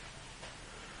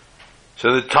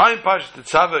 So the time Parshas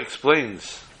Tetzaveh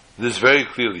explains this very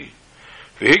clearly.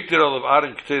 V'hiktir olav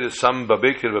Aaron Keteiros sam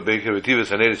babeker v'tivas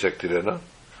haneres ektirena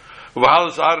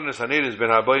v'halas Aaron es haneres ben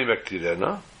habayim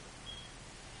ektirena.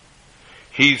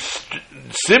 He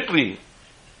simply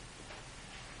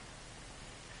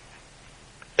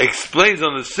explains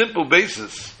on a simple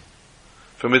basis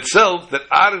from itself that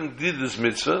Aaron did this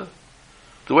mitzvah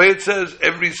the way it says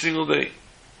every single day.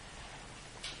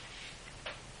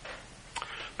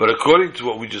 But according to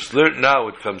what we just learned now,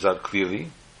 it comes out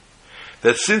clearly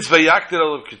that since Vayakter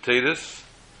Olav Keteiros,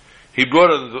 he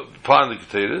brought upon the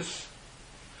Keteiros.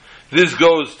 This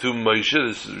goes to Moshe,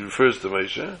 this refers to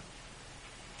Moshe,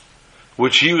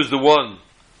 which he was the one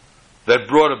that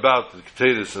brought about the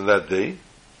Keteiros in that day,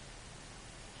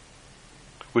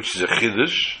 which is a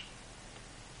Chiddush,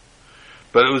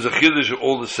 but it was a Chiddush of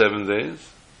all the 7 days.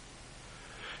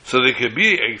 So there could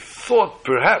be a thought,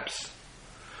 perhaps,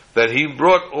 that he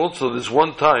brought also this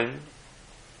one time,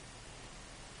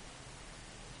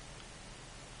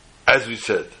 as we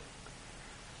said,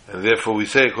 and therefore we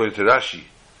say according to Rashi,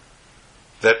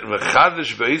 that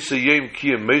Mechadish Be'isa Yem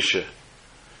Kiyem Moshe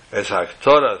as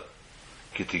Haktorah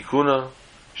Kitikuna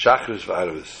Shachris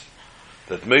V'Arvis,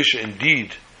 that Moshe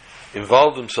indeed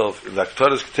involved himself in the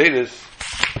Haktorah's Keteris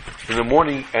in the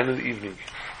morning and in the evening.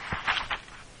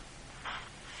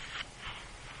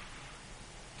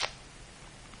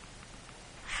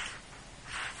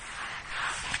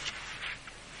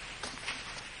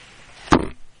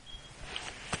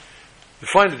 We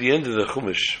find at the end of the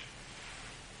Chumash,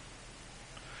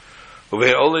 and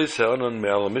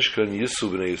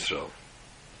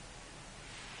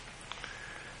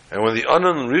when the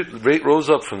Anan rose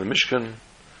up from the Mishkan,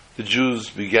 the Jews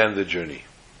began their journey.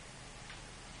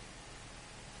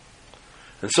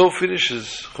 And so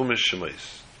finishes Chumash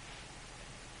Shemais.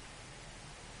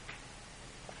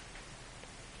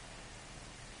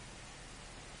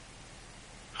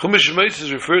 Chumash Shemais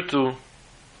is referred to,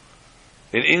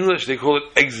 in English they call it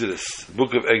Exodus, the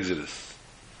book of Exodus.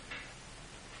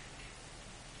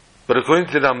 But according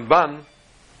to Ramban,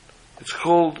 it's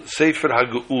called Sefer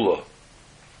HaGeula,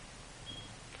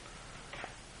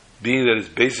 being that it's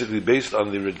basically based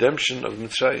on the redemption of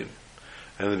Mitzrayim.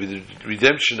 And the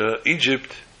redemption of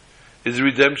Egypt is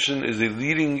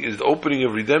the opening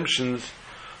of redemptions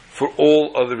for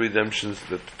all other redemptions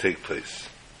that take place.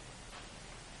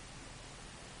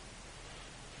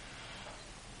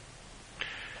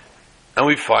 And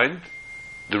we find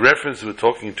the reference we're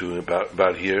talking to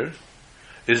about here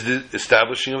is the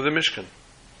establishing of the Mishkan,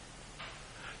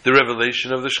 the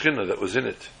revelation of the Shekhinah that was in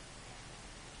it.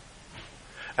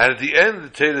 And at the end, the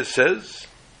Torah says,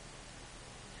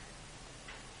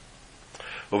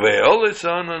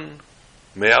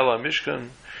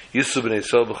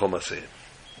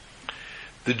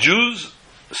 the Jews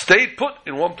stayed put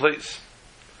in one place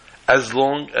as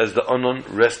long as the Anan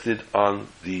rested on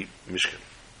the Mishkan.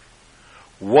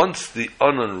 Once the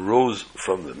Anan rose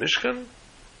from the Mishkan,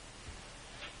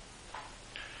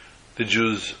 the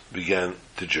Jews began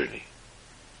to journey.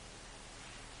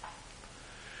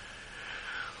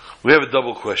 We have a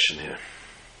double question here.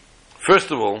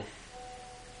 First of all,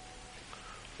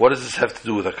 what does this have to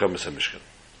do with Hakamas HaMishkan?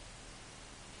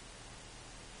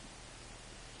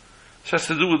 This has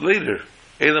to do with later,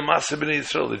 Eila Masa B'nai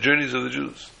Yisrael, the journeys of the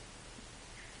Jews.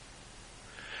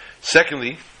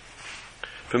 Secondly,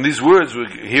 from these words we're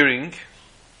hearing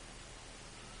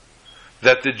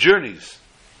that the journeys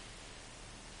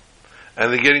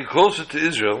and they're getting closer to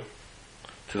Israel,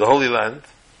 to the Holy Land.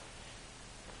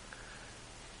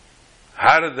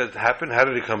 How did that happen? How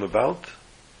did it come about?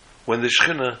 When the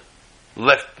Shekhinah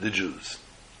left the Jews.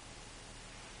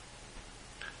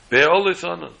 Be'olis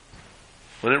Anan,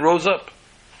 when it rose up.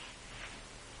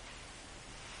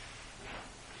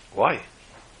 Why?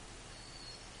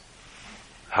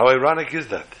 How ironic is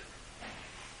that?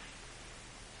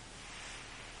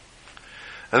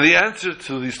 And the answer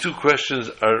to these two questions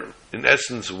are, in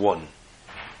essence, one.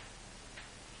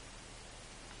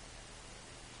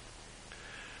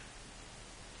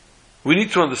 We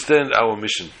need to understand our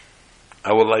mission,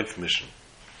 our life mission.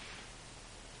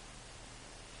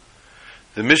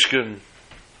 The Mishkan,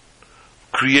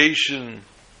 creation,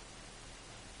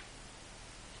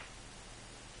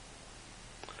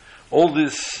 all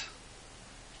this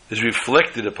is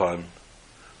reflected upon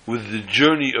with the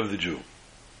journey of the Jew.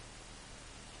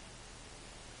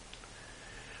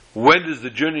 When does the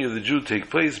journey of the Jew take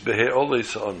place? Be'olei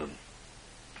Anan,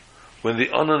 when the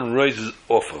Anan rises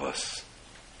off of us.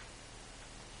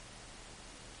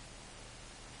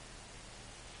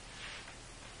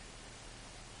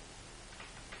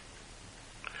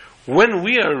 When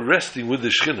we are resting with the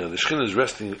Shekhinah is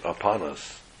resting upon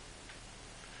us,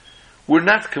 we're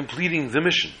not completing the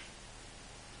mission.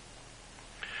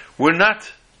 We're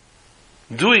not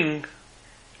doing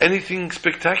anything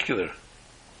spectacular,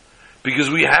 because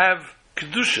we have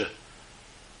Kedusha,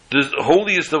 the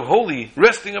holiest of holy,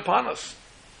 resting upon us.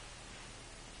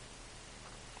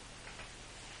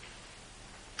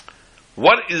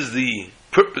 What is the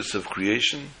purpose of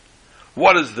creation?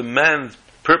 What is the man's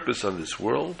purpose on this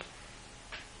world?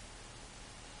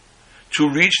 To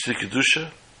reach the Kedusha,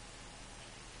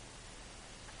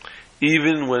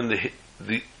 even when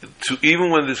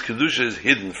even when this Kedusha is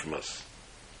hidden from us.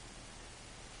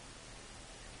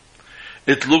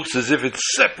 It looks as if it's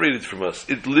separated from us,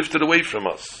 it lifted away from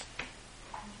us.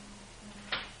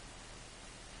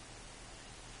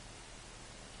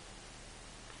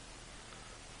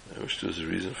 I wish there was a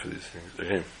reason for these things.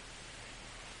 Okay.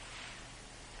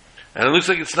 And it looks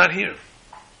like it's not here.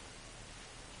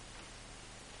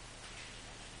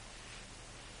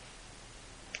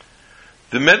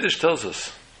 The Medrash tells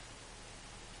us,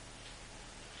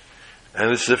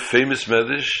 and it's a famous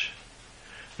Medrash,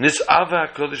 Nis Ava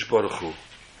HaKadosh Baruch Hu,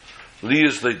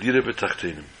 Liyas Leidira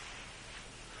B'Tachtenim.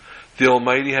 The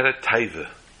Almighty had a taiva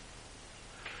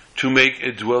to make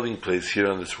a dwelling place here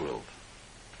on this world.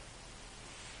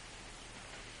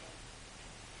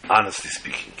 Honestly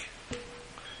speaking,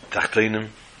 Tachtenim,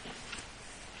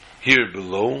 here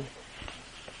below,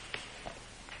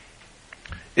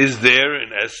 is there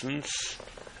in essence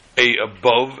a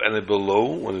above and a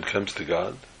below when it comes to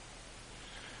God?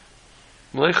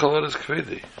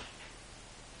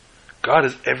 God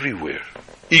is everywhere,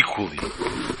 equally.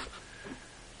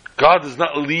 God does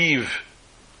not leave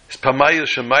his Pamaya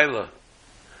Shemaila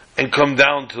and come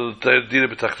down to the Dira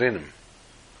B'Tachtenim.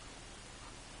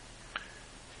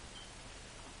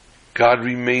 God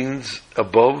remains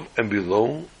above and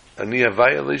below, and He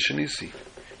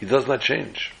does not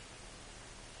change.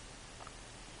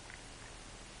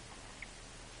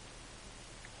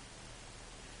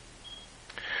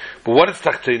 But what is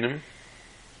Tachtenim?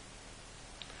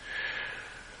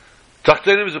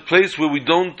 Tachtenim is a place where we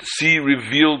don't see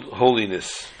revealed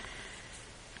holiness,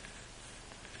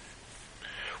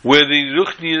 where the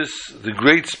Ruchnius, the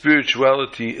great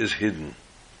spirituality, is hidden.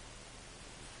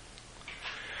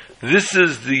 This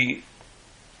is the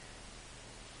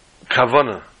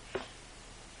Kavanah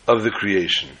of the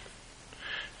creation.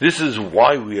 This is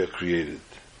why we are created.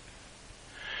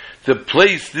 The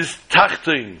place, this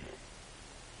Tachtein,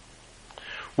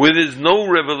 where there's no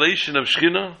revelation of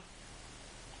Shekhinah,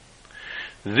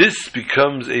 this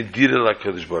becomes a Dira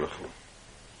LaKadosh Baruch Hu.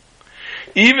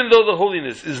 Even though the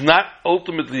holiness is not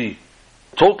ultimately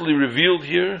totally revealed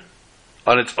here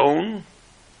on its own,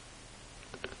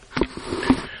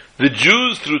 the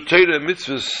Jews through Torah and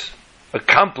mitzvahs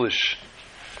accomplish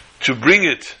to bring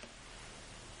it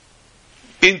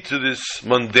into this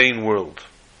mundane world.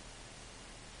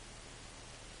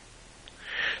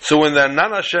 So when the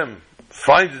Anan Hashem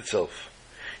finds itself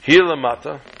here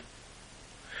lamata,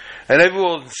 and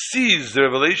everyone sees the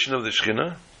revelation of the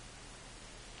Shekhinah,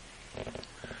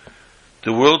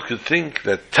 the world could think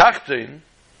that Tachtein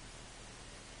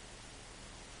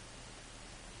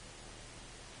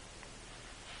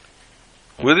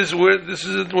where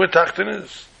Tachtein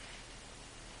is.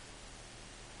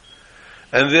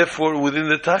 And therefore within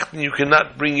the Tachtein you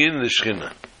cannot bring in the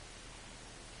Shekhinah.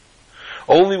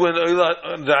 Only when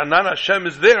the Anan Hashem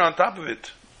is there on top of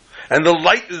it, and the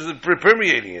light is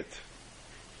permeating it.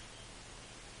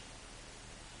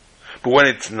 But when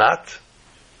it's not,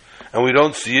 and we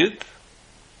don't see it,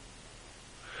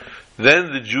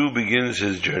 then the Jew begins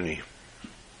his journey.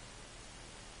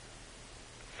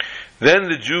 Then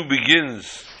the Jew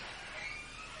begins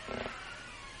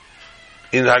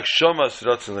in Hakshamas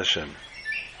Ratzon Hashem.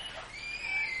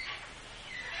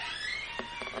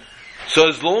 So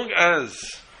as long as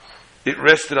it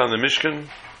rested on the Mishkan,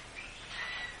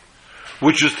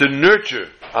 which was to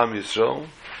nurture Am Yisrael,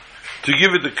 to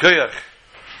give it the koyach,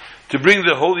 to bring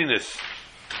the holiness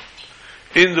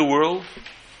in the world,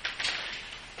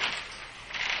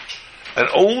 and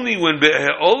only when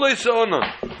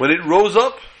it rose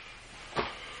up,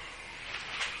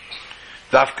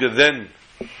 Dafka then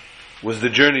does the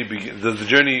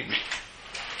journey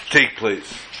take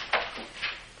place.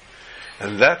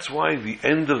 And that's why the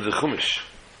end of the Chumash,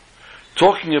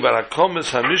 talking about Hakomas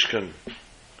HaMishkan,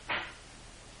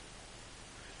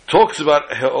 talks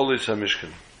about Ha'olis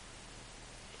HaMishkan,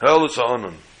 Ha'olis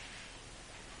HaOnon.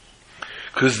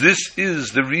 Because this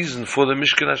is the reason for the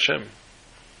Mishkan Hashem.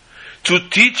 To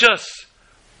teach us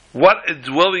what a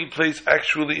dwelling place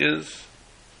actually is.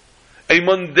 A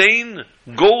mundane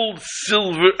gold,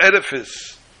 silver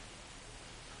edifice,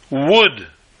 wood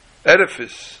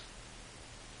edifice,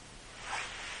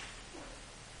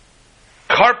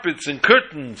 carpets and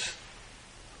curtains,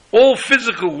 all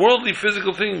physical, worldly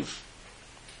physical things,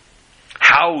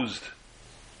 housed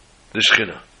the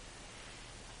Shekhinah.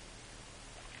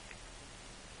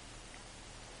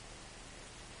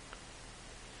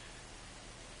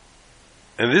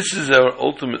 And this is our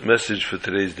ultimate message for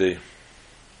today's day.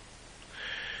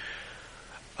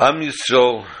 Am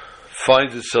Yisrael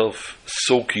finds itself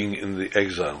soaking in the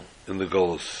exile, in the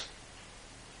Golus.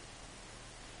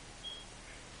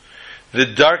 The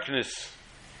darkness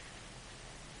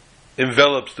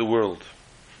envelops the world.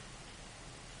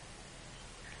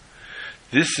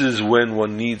 This is when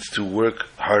one needs to work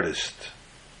hardest.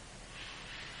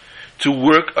 To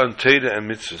work on Torah and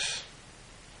mitzvahs.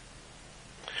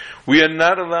 We are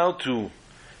not allowed to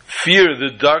fear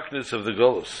the darkness of the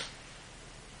Golus.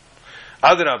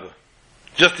 Adrabah.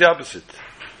 Just the opposite.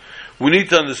 We need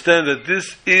to understand that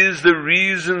this is the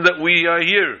reason that we are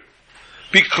here.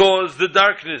 Because the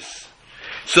darkness.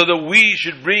 So that we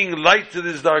should bring light to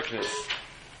this darkness.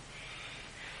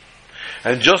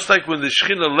 And just like when the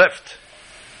Shekhinah left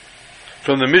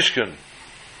from the Mishkan,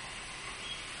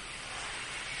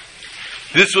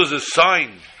 this was a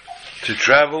sign to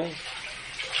travel,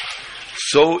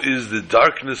 so is the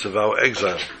darkness of our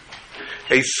exile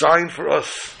a sign for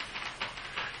us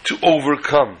to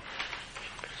overcome,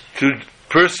 to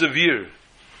persevere,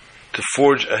 to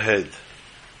forge ahead.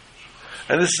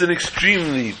 And this is an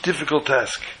extremely difficult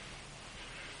task,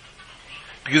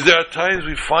 because there are times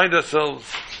we find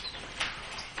ourselves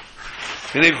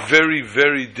in a very,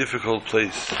 very difficult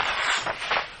place,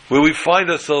 where we find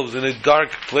ourselves in a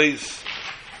dark place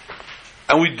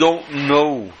and we don't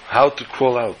know how to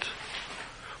crawl out.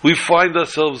 We find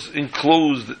ourselves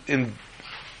enclosed,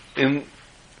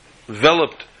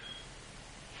 enveloped,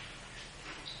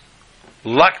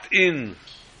 locked in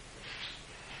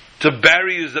to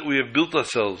barriers that we have built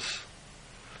ourselves,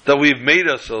 that we have made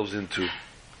ourselves into.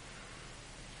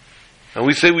 And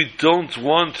we say we don't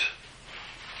want,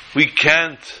 we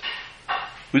can't,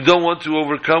 we don't want to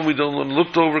overcome, we don't want to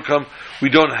look to overcome, we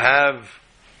don't have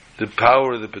the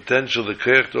power, the potential, the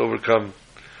koach to overcome.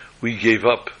 We gave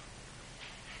up.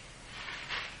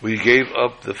 We gave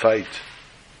up the fight.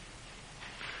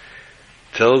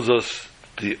 Tells us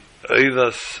the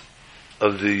Eidas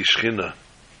of the Shekhinah.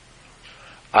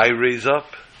 I raise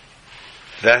up.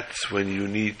 That's when you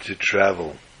need to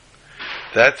travel.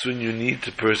 That's when you need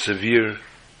to persevere.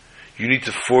 You need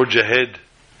to forge ahead.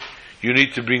 You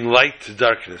need to bring light to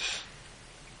darkness.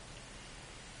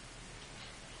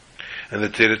 And the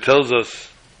Torah tells us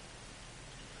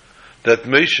that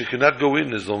Moshe cannot go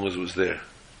in as long as it was there.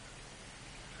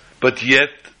 But yet,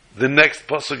 the next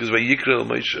pasuk is Vayikra el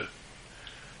Moshe.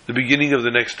 The beginning of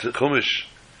the next Chumash.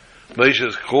 Moshe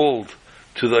is called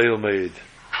to the Eil Meid.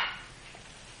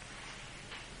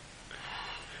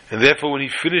 And therefore when he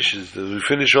finishes, as we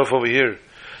finish off over here,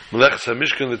 Melechus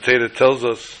HaMishkan, the Torah tells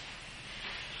us,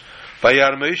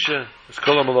 Vayar Moshe, it's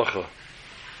Kol HaMalacha.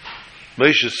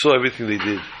 Moshe saw everything they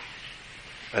did.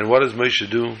 And what does Moshe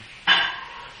do?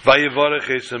 Vayevarech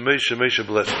es Moshe, Moshe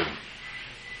blessed him.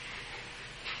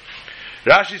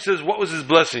 Rashi says, what was his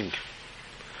blessing?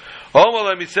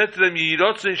 Omalam, he said to them,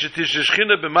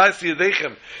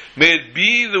 may it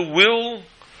be the will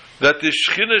that the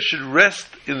Shekhinah should rest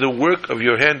in the work of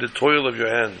your hand, the toil of your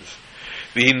hands.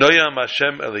 V'hinoyam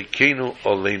Hashem Elokeinu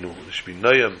oleinu. There should be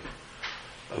noyam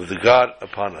of the God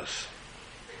upon us.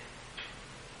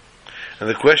 And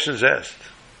the question is asked.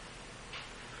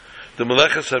 The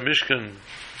Melechus HaMishkan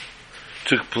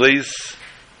took place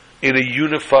in a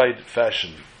unified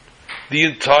fashion. The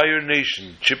entire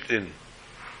nation chipped in.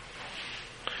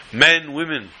 Men,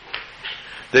 women,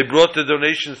 they brought their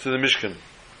donations to the Mishkan.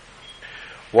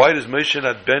 Why does Moshe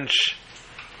not bench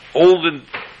all the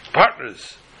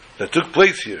partners that took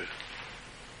place here?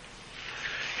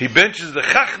 He benches the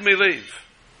Chachmei Lev,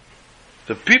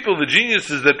 the people, the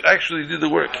geniuses that actually did the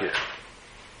work here.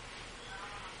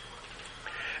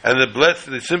 And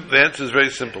the answer is very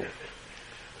simple.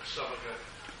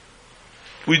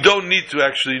 We don't need to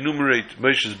actually enumerate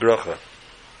Moshe's bracha.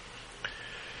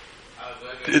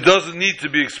 It doesn't need to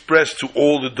be expressed to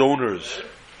all the donors.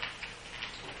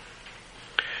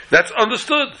 That's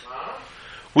understood.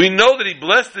 We know that he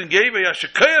blessed and gave a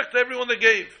yashikayach to everyone that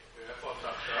gave.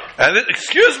 And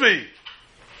excuse me.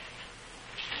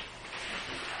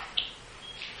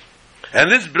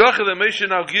 And this bracha that Moshe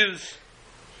now gives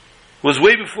was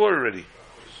way before already.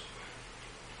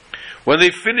 When they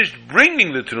finished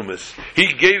bringing the Trumas, he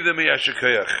gave them a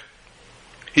yashikayach.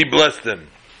 He blessed them.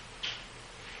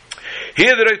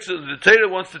 Here the Torah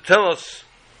wants to tell us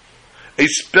a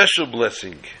special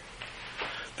blessing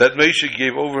that Moshe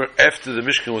gave over after the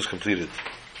Mishkan was completed.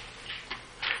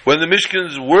 When the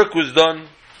Mishkan's work was done,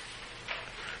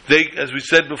 they, as we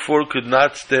said before, could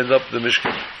not stand up the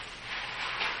Mishkan.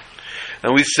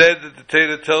 And we said that the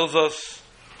Torah tells us,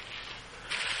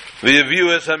 V'yaviu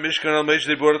es ha-Mishkan al Moshe,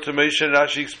 they brought it to Moshe, and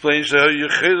Rashi explains,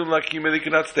 they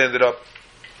cannot stand it up.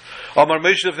 Amar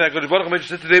Moshe, Moshe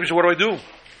said to Moshe, what do I do?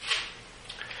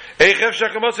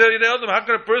 How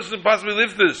can a person possibly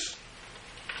lift this?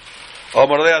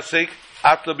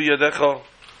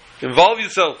 Involve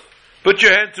yourself. Put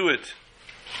your hand to it.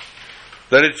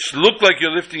 Let it look like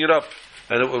you're lifting it up,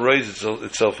 and it will raise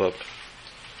itself up.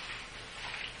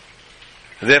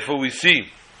 And therefore we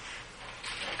see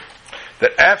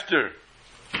that after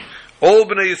all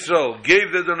Bnei Yisrael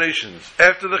gave their donations,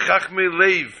 after the Chachmei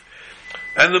Lev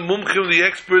and the Mumchim, the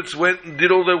experts, went and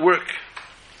did all their work,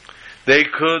 They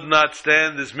could not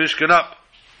stand this Mishkan up.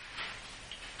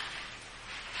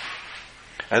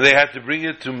 And they had to bring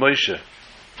it to Moshe.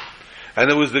 And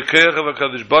it was the Koyach of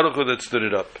HaKadosh Baruch Hu that stood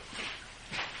it up.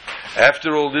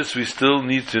 After all this, we still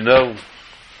need to know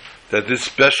that this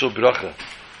special bracha,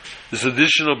 this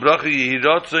additional bracha, Yehi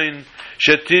Ratzain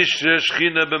Shetish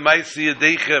Shechina B'maisi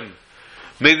Yadeichem,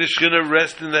 may the Shechina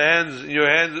rest in your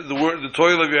hands, the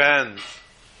toil of your hands.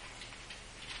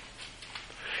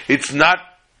 It's not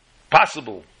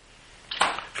possible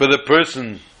for the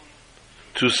person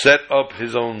to set up a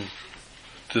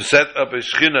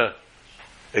Shechina,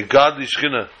 a godly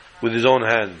Shechina, with his own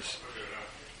hands.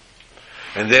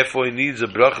 And therefore he needs a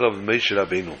bracha of Moshe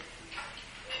Rabbeinu,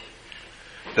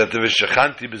 that the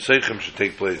V'shachanti B'seichem should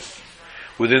take place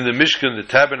within the Mishkan, the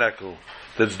tabernacle,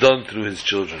 that's done through his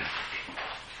children.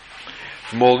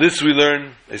 From all this we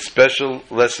learn a special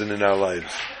lesson in our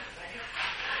lives.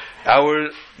 Our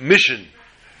mission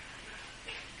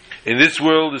in this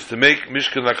world is to make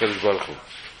Mishkan HaKadosh Baruch Hu.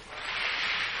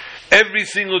 Every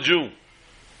single Jew,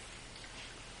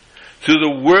 through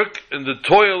the work and the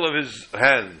toil of his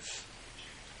hands,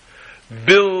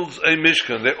 builds a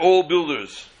Mishkan. They're all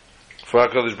builders for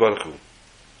HaKadosh Baruch Hu.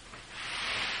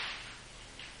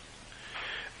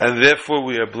 And therefore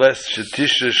we are blessed.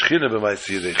 Shetisha Shechina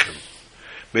b'maisi yadeichem.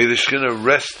 May the Shechina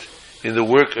rest in the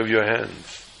work of your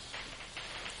hands.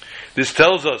 This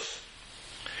tells us,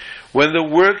 when the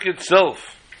work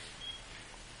itself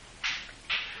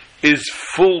is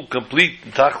full, complete,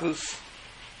 and tachlis,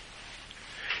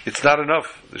 it's not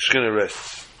enough. The Shechina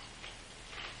rests.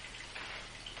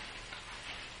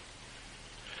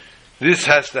 This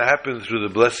has to happen through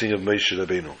the blessing of Moshe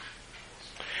Rabbeinu,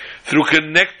 through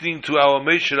connecting to our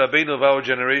Moshe Rabbeinu of our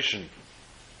generation.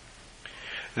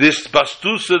 This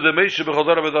bastusa de Moshe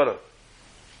b'chodara v'dara.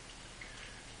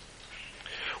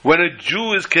 When a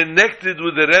Jew is connected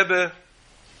with the Rebbe,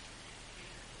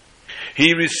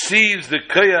 he receives the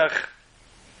koyach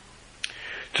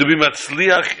to be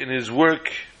matzliach in his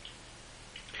work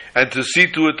and to see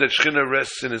to it that Shechina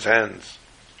rests in his hands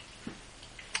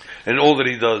and all that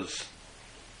he does.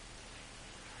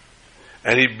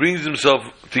 And he brings himself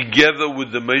together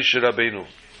with the Moshe Rabbeinu,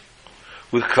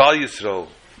 with Klal Yisrael,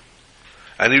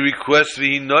 and he requests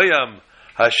V'hinoyam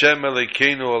Hashem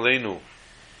Elokeinu Aleinu.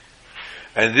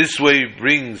 And this way he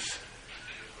brings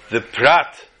the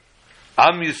Prat,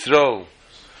 Am Yisrael,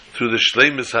 through the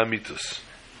Shleimus HaMitus,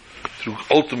 through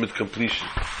ultimate completion.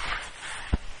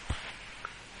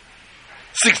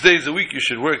 6 days a week you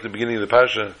should work, the beginning of the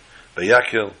Parsha,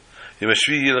 Vayakel,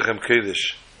 Yemashvi Yilachem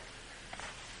Kodesh.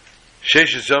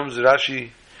 Sheshes Yom Rashi,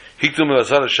 Hiktum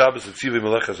Elazar Shabbos and Tzivei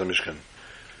Melechas HaMishkan.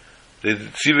 The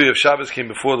Tzivei of Shabbos came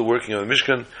before the working of the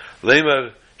Mishkan.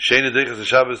 Leimar, Sheina Deichas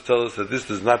Shabbos tell us that this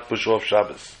does not push off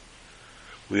Shabbos.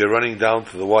 We are running down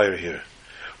to the wire here.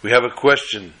 We have a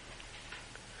question.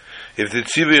 If the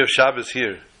Tzivei of Shabbos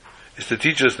here is to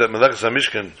teach us that Melechas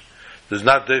HaMishkan does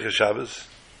not Deichas Shabbos,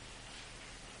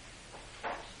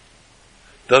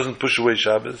 doesn't push away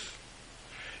Shabbos,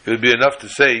 it would be enough to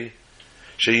say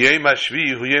Sheyem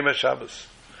HaShvi Hu Yem HaShabbos.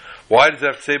 Why does it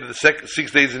have to say but the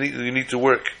 6 days you need to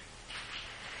work?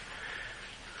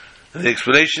 And the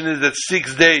explanation is that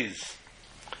 6 days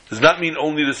does not mean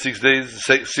only the 6 days,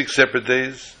 6 separate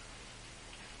days.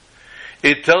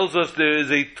 It tells us there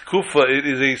is a tkufa, it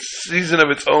is a season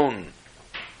of its own.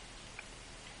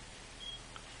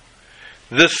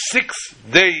 The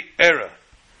 6-day era,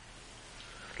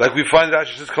 like we find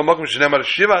Rashi says, Kamakim Shenemar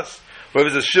Shivas, wherever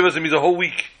it says Shivas, it means a whole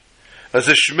week. As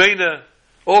a Shmeina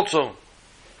also.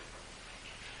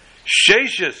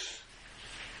 Sheishes.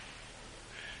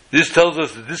 This tells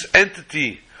us that this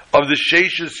entity of the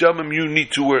Sheishes Yamim you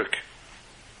need to work.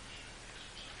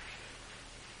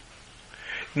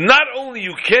 Not only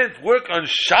you can't work on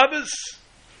Shabbos,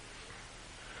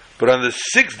 but on the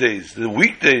 6 days, the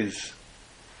weekdays,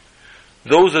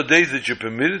 those are days that you're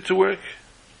permitted to work.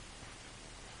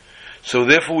 So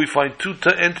therefore we find two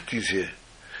entities here.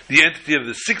 The entity of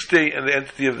the 6th day and the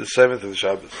entity of the 7th of the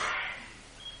Shabbos.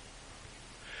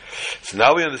 So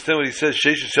now we understand what he says,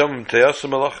 Sheishes Yomim Teyasa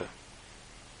Malacha.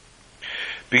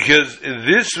 Because in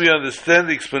this we understand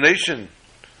the explanation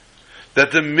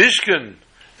that the Mishkan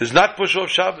is not push off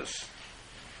Shabbos.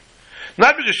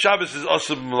 Not because Shabbos is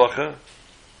Asab Malacha,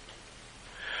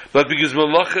 but because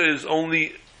Malacha is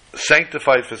only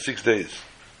sanctified for 6 days.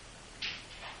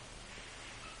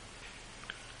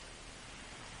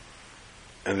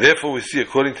 And therefore we see,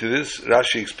 according to this,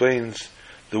 Rashi explains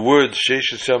the words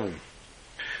Sheishes Yomim,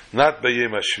 not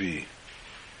Bayem HaShvi.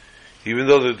 Even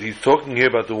though he's talking here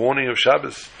about the warning of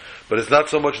Shabbos, but it's not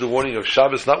so much the warning of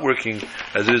Shabbos not working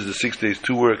as it is the 6 days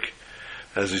to work.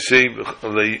 as we say,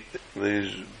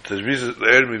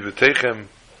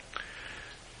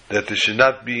 that there should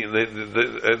not be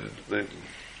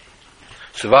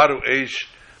Sevaru Eish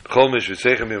B'chol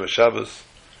Mishvitzeichem Yom HaShabbos.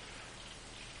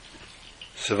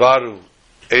 Sevaru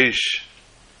Eish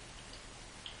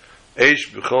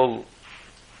B'chol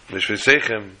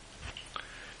Mishvitzeichem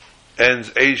ends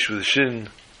Eish with a Shin,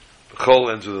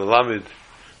 B'chol ends with a Lamed,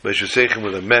 Mishvitzeichem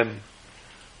with a Mem,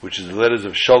 which is the letters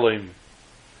of Shalom.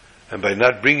 And by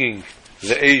not bringing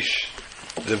the Eish,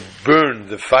 the burn,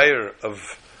 the fire of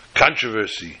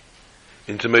controversy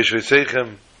into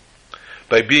Meshvei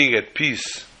by being at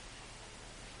peace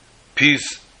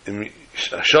in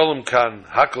Shalom Kan,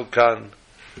 Hakol Kan,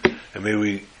 and may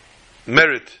we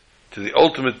merit to the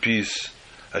ultimate peace.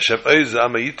 Hashem Oiz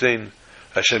Amayitain,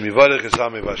 Hashem Yivarech Es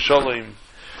Amei Vashalom,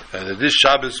 and that this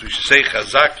Shabbos we should say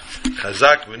Chazak,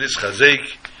 V'nis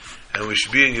Chazek, and we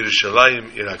should be in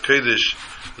Yerushalayim, in HaKodesh,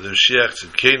 with the Mashiach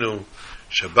Tzidkenu.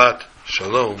 Shabbat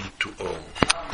Shalom to all.